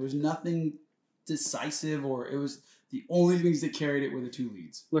about it. There was nothing decisive, or it was the only things that carried it were the two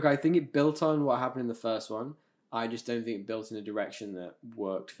leads. Look, I think it built on what happened in the first one. I just don't think it built in a direction that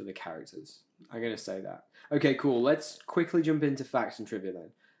worked for the characters. I'm going to say that. Okay, cool. Let's quickly jump into facts and trivia then.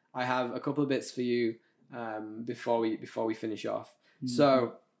 I have a couple of bits for you before we finish off. Mm-hmm.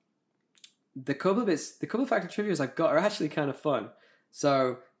 So the couple of facts and trivia I've got are actually kind of fun.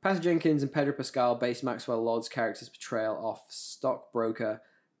 So Patty Jenkins and Pedro Pascal based Maxwell Lord's character's portrayal off stockbroker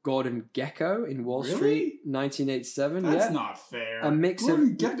Gordon Gekko in Wall Street, 1987. That's not fair. A mix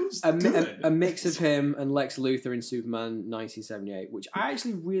Gordon Gekko's good. A mix of him and Lex Luthor in Superman 1978, which I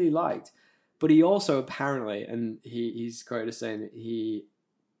actually really liked. But he also apparently, and he's quoted as saying that he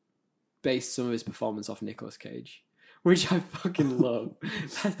based some of his performance off Nicolas Cage, which I fucking love.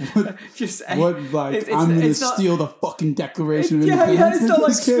 I'm going to steal the fucking Declaration of Independence. Yeah, it's not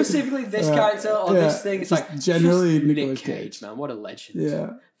like specifically this character or this thing. It's like generally Nick Cage, man. What a legend.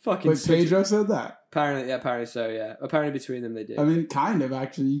 Yeah. Fucking But Pedro said that. Apparently so, yeah. Apparently between them they did. I mean, kind of,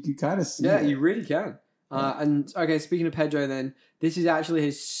 actually. You can kind of see it. Yeah, you really can. And, okay, speaking of Pedro then, this is actually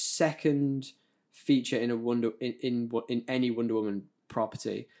his second feature in any Wonder Woman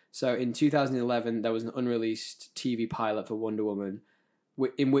property. So in 2011, there was an unreleased TV pilot for Wonder Woman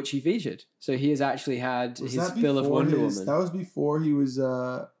in which he featured. So he has actually had his fill of Wonder Woman. That was before he was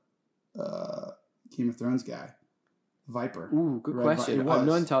Game of Thrones guy. Viper. Ooh, good question. I'm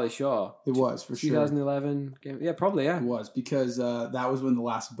not entirely sure. It was, for 2011. Yeah, probably, yeah. It was, because that was when the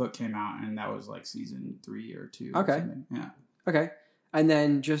last book came out, and that was like season 3 or 2. Okay. Or something. Yeah. Okay. And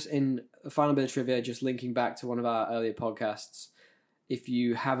then just in a final bit of trivia, just linking back to one of our earlier podcasts, if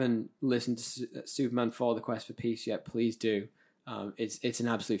you haven't listened to Superman 4: The Quest for Peace yet, please do. It's an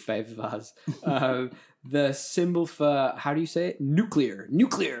absolute favourite of ours. The symbol for, how do you say it? Nuclear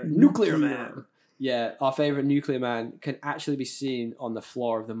Man. Yeah, our favourite nuclear man can actually be seen on the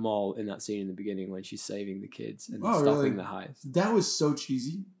floor of the mall in that scene in the beginning when she's saving the kids and stopping the heist. That was so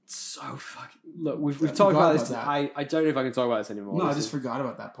cheesy. So fucking... Look, we've talked about this. I don't know if I can talk about this anymore. No, I just forgot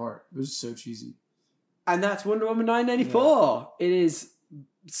about that part. It was so cheesy. And that's Wonder Woman 1984. Yeah. It is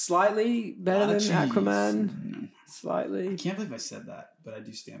slightly better than Aquaman. Slightly. I can't believe I said that, but I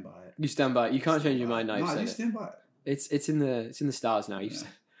do stand by it. You stand by it. You can't change your mind now. No, I do stand by it. It's in the stars now. You've said.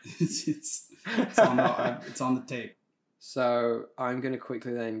 It's on the tape. So I'm going to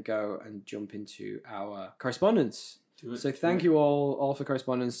quickly then go and jump into our correspondence. So thank you all for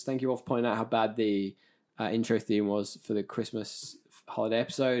correspondence. Thank you all for pointing out how bad the intro theme was for the Christmas holiday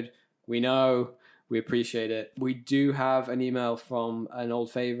episode. We know. We appreciate it. We do have an email from an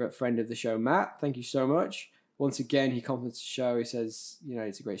old favourite friend of the show, Matt. Thank you so much. Once again, he compliments the show. He says,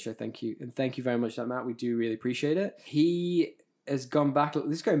 it's a great show. Thank you. And thank you very much, Matt. We do really appreciate it. He has gone back. This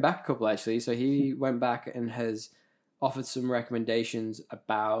is going back a couple, actually. So he went back and has offered some recommendations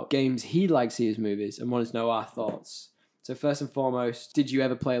about games he'd like to see as movies and wanted to know our thoughts. So first and foremost, did you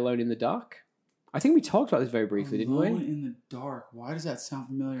ever play Alone in the Dark? I think we talked about this very briefly, didn't we? Alone in the Dark. Why does that sound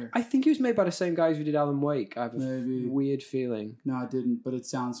familiar? I think it was made by the same guys who did Alan Wake. I have a weird feeling. No, I didn't, but it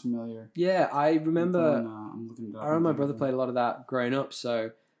sounds familiar. Yeah, I remember... I'm looking it up. I remember my brother played a lot of that growing up,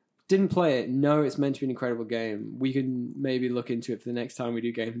 so... Didn't play it. No, it's meant to be an incredible game. We can maybe look into it for the next time we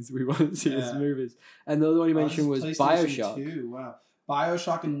do games we want to see as movies. And the other one you mentioned was BioShock. 2. Wow.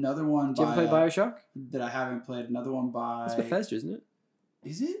 BioShock, another one. Did you ever play BioShock? That I haven't played. Another one by... It's Bethesda, isn't it?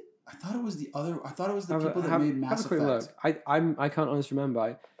 Is it? I thought it was the other... I thought it was the people that made Mass Effect. Have a quick look. I can't honestly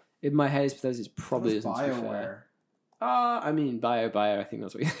remember. In my head, it's Bethesda. It probably isn't. To be fair. I mean, Bio. I think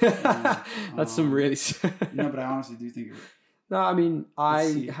that's what. That's some really. No, but I honestly do think. No, I mean,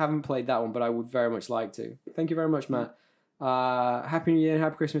 I haven't played that one, but I would very much like to. Thank you very much, Matt. Happy New Year and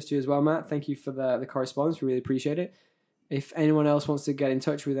Happy Christmas to you as well, Matt. Thank you for the correspondence. We really appreciate it. If anyone else wants to get in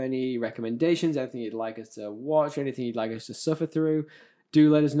touch with any recommendations, anything you'd like us to watch, anything you'd like us to suffer through,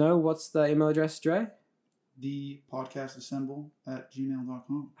 do let us know. What's the email address, Dre?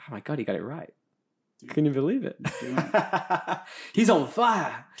 thepodcastassemble@gmail.com. Oh my God, he got it right. Can you believe it? Doing it. He's on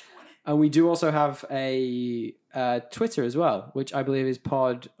fire. And we do also have a Twitter as well, which I believe is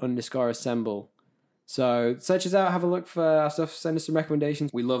pod_assemble. So search us out, have a look for our stuff, send us some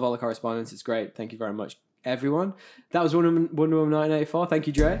recommendations. We love all the correspondence. It's great. Thank you very much, everyone. That was Wonder Woman 1984. Thank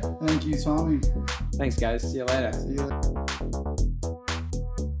you, Dre. Thank you, Tommy. Thanks, guys. See you later. See you later.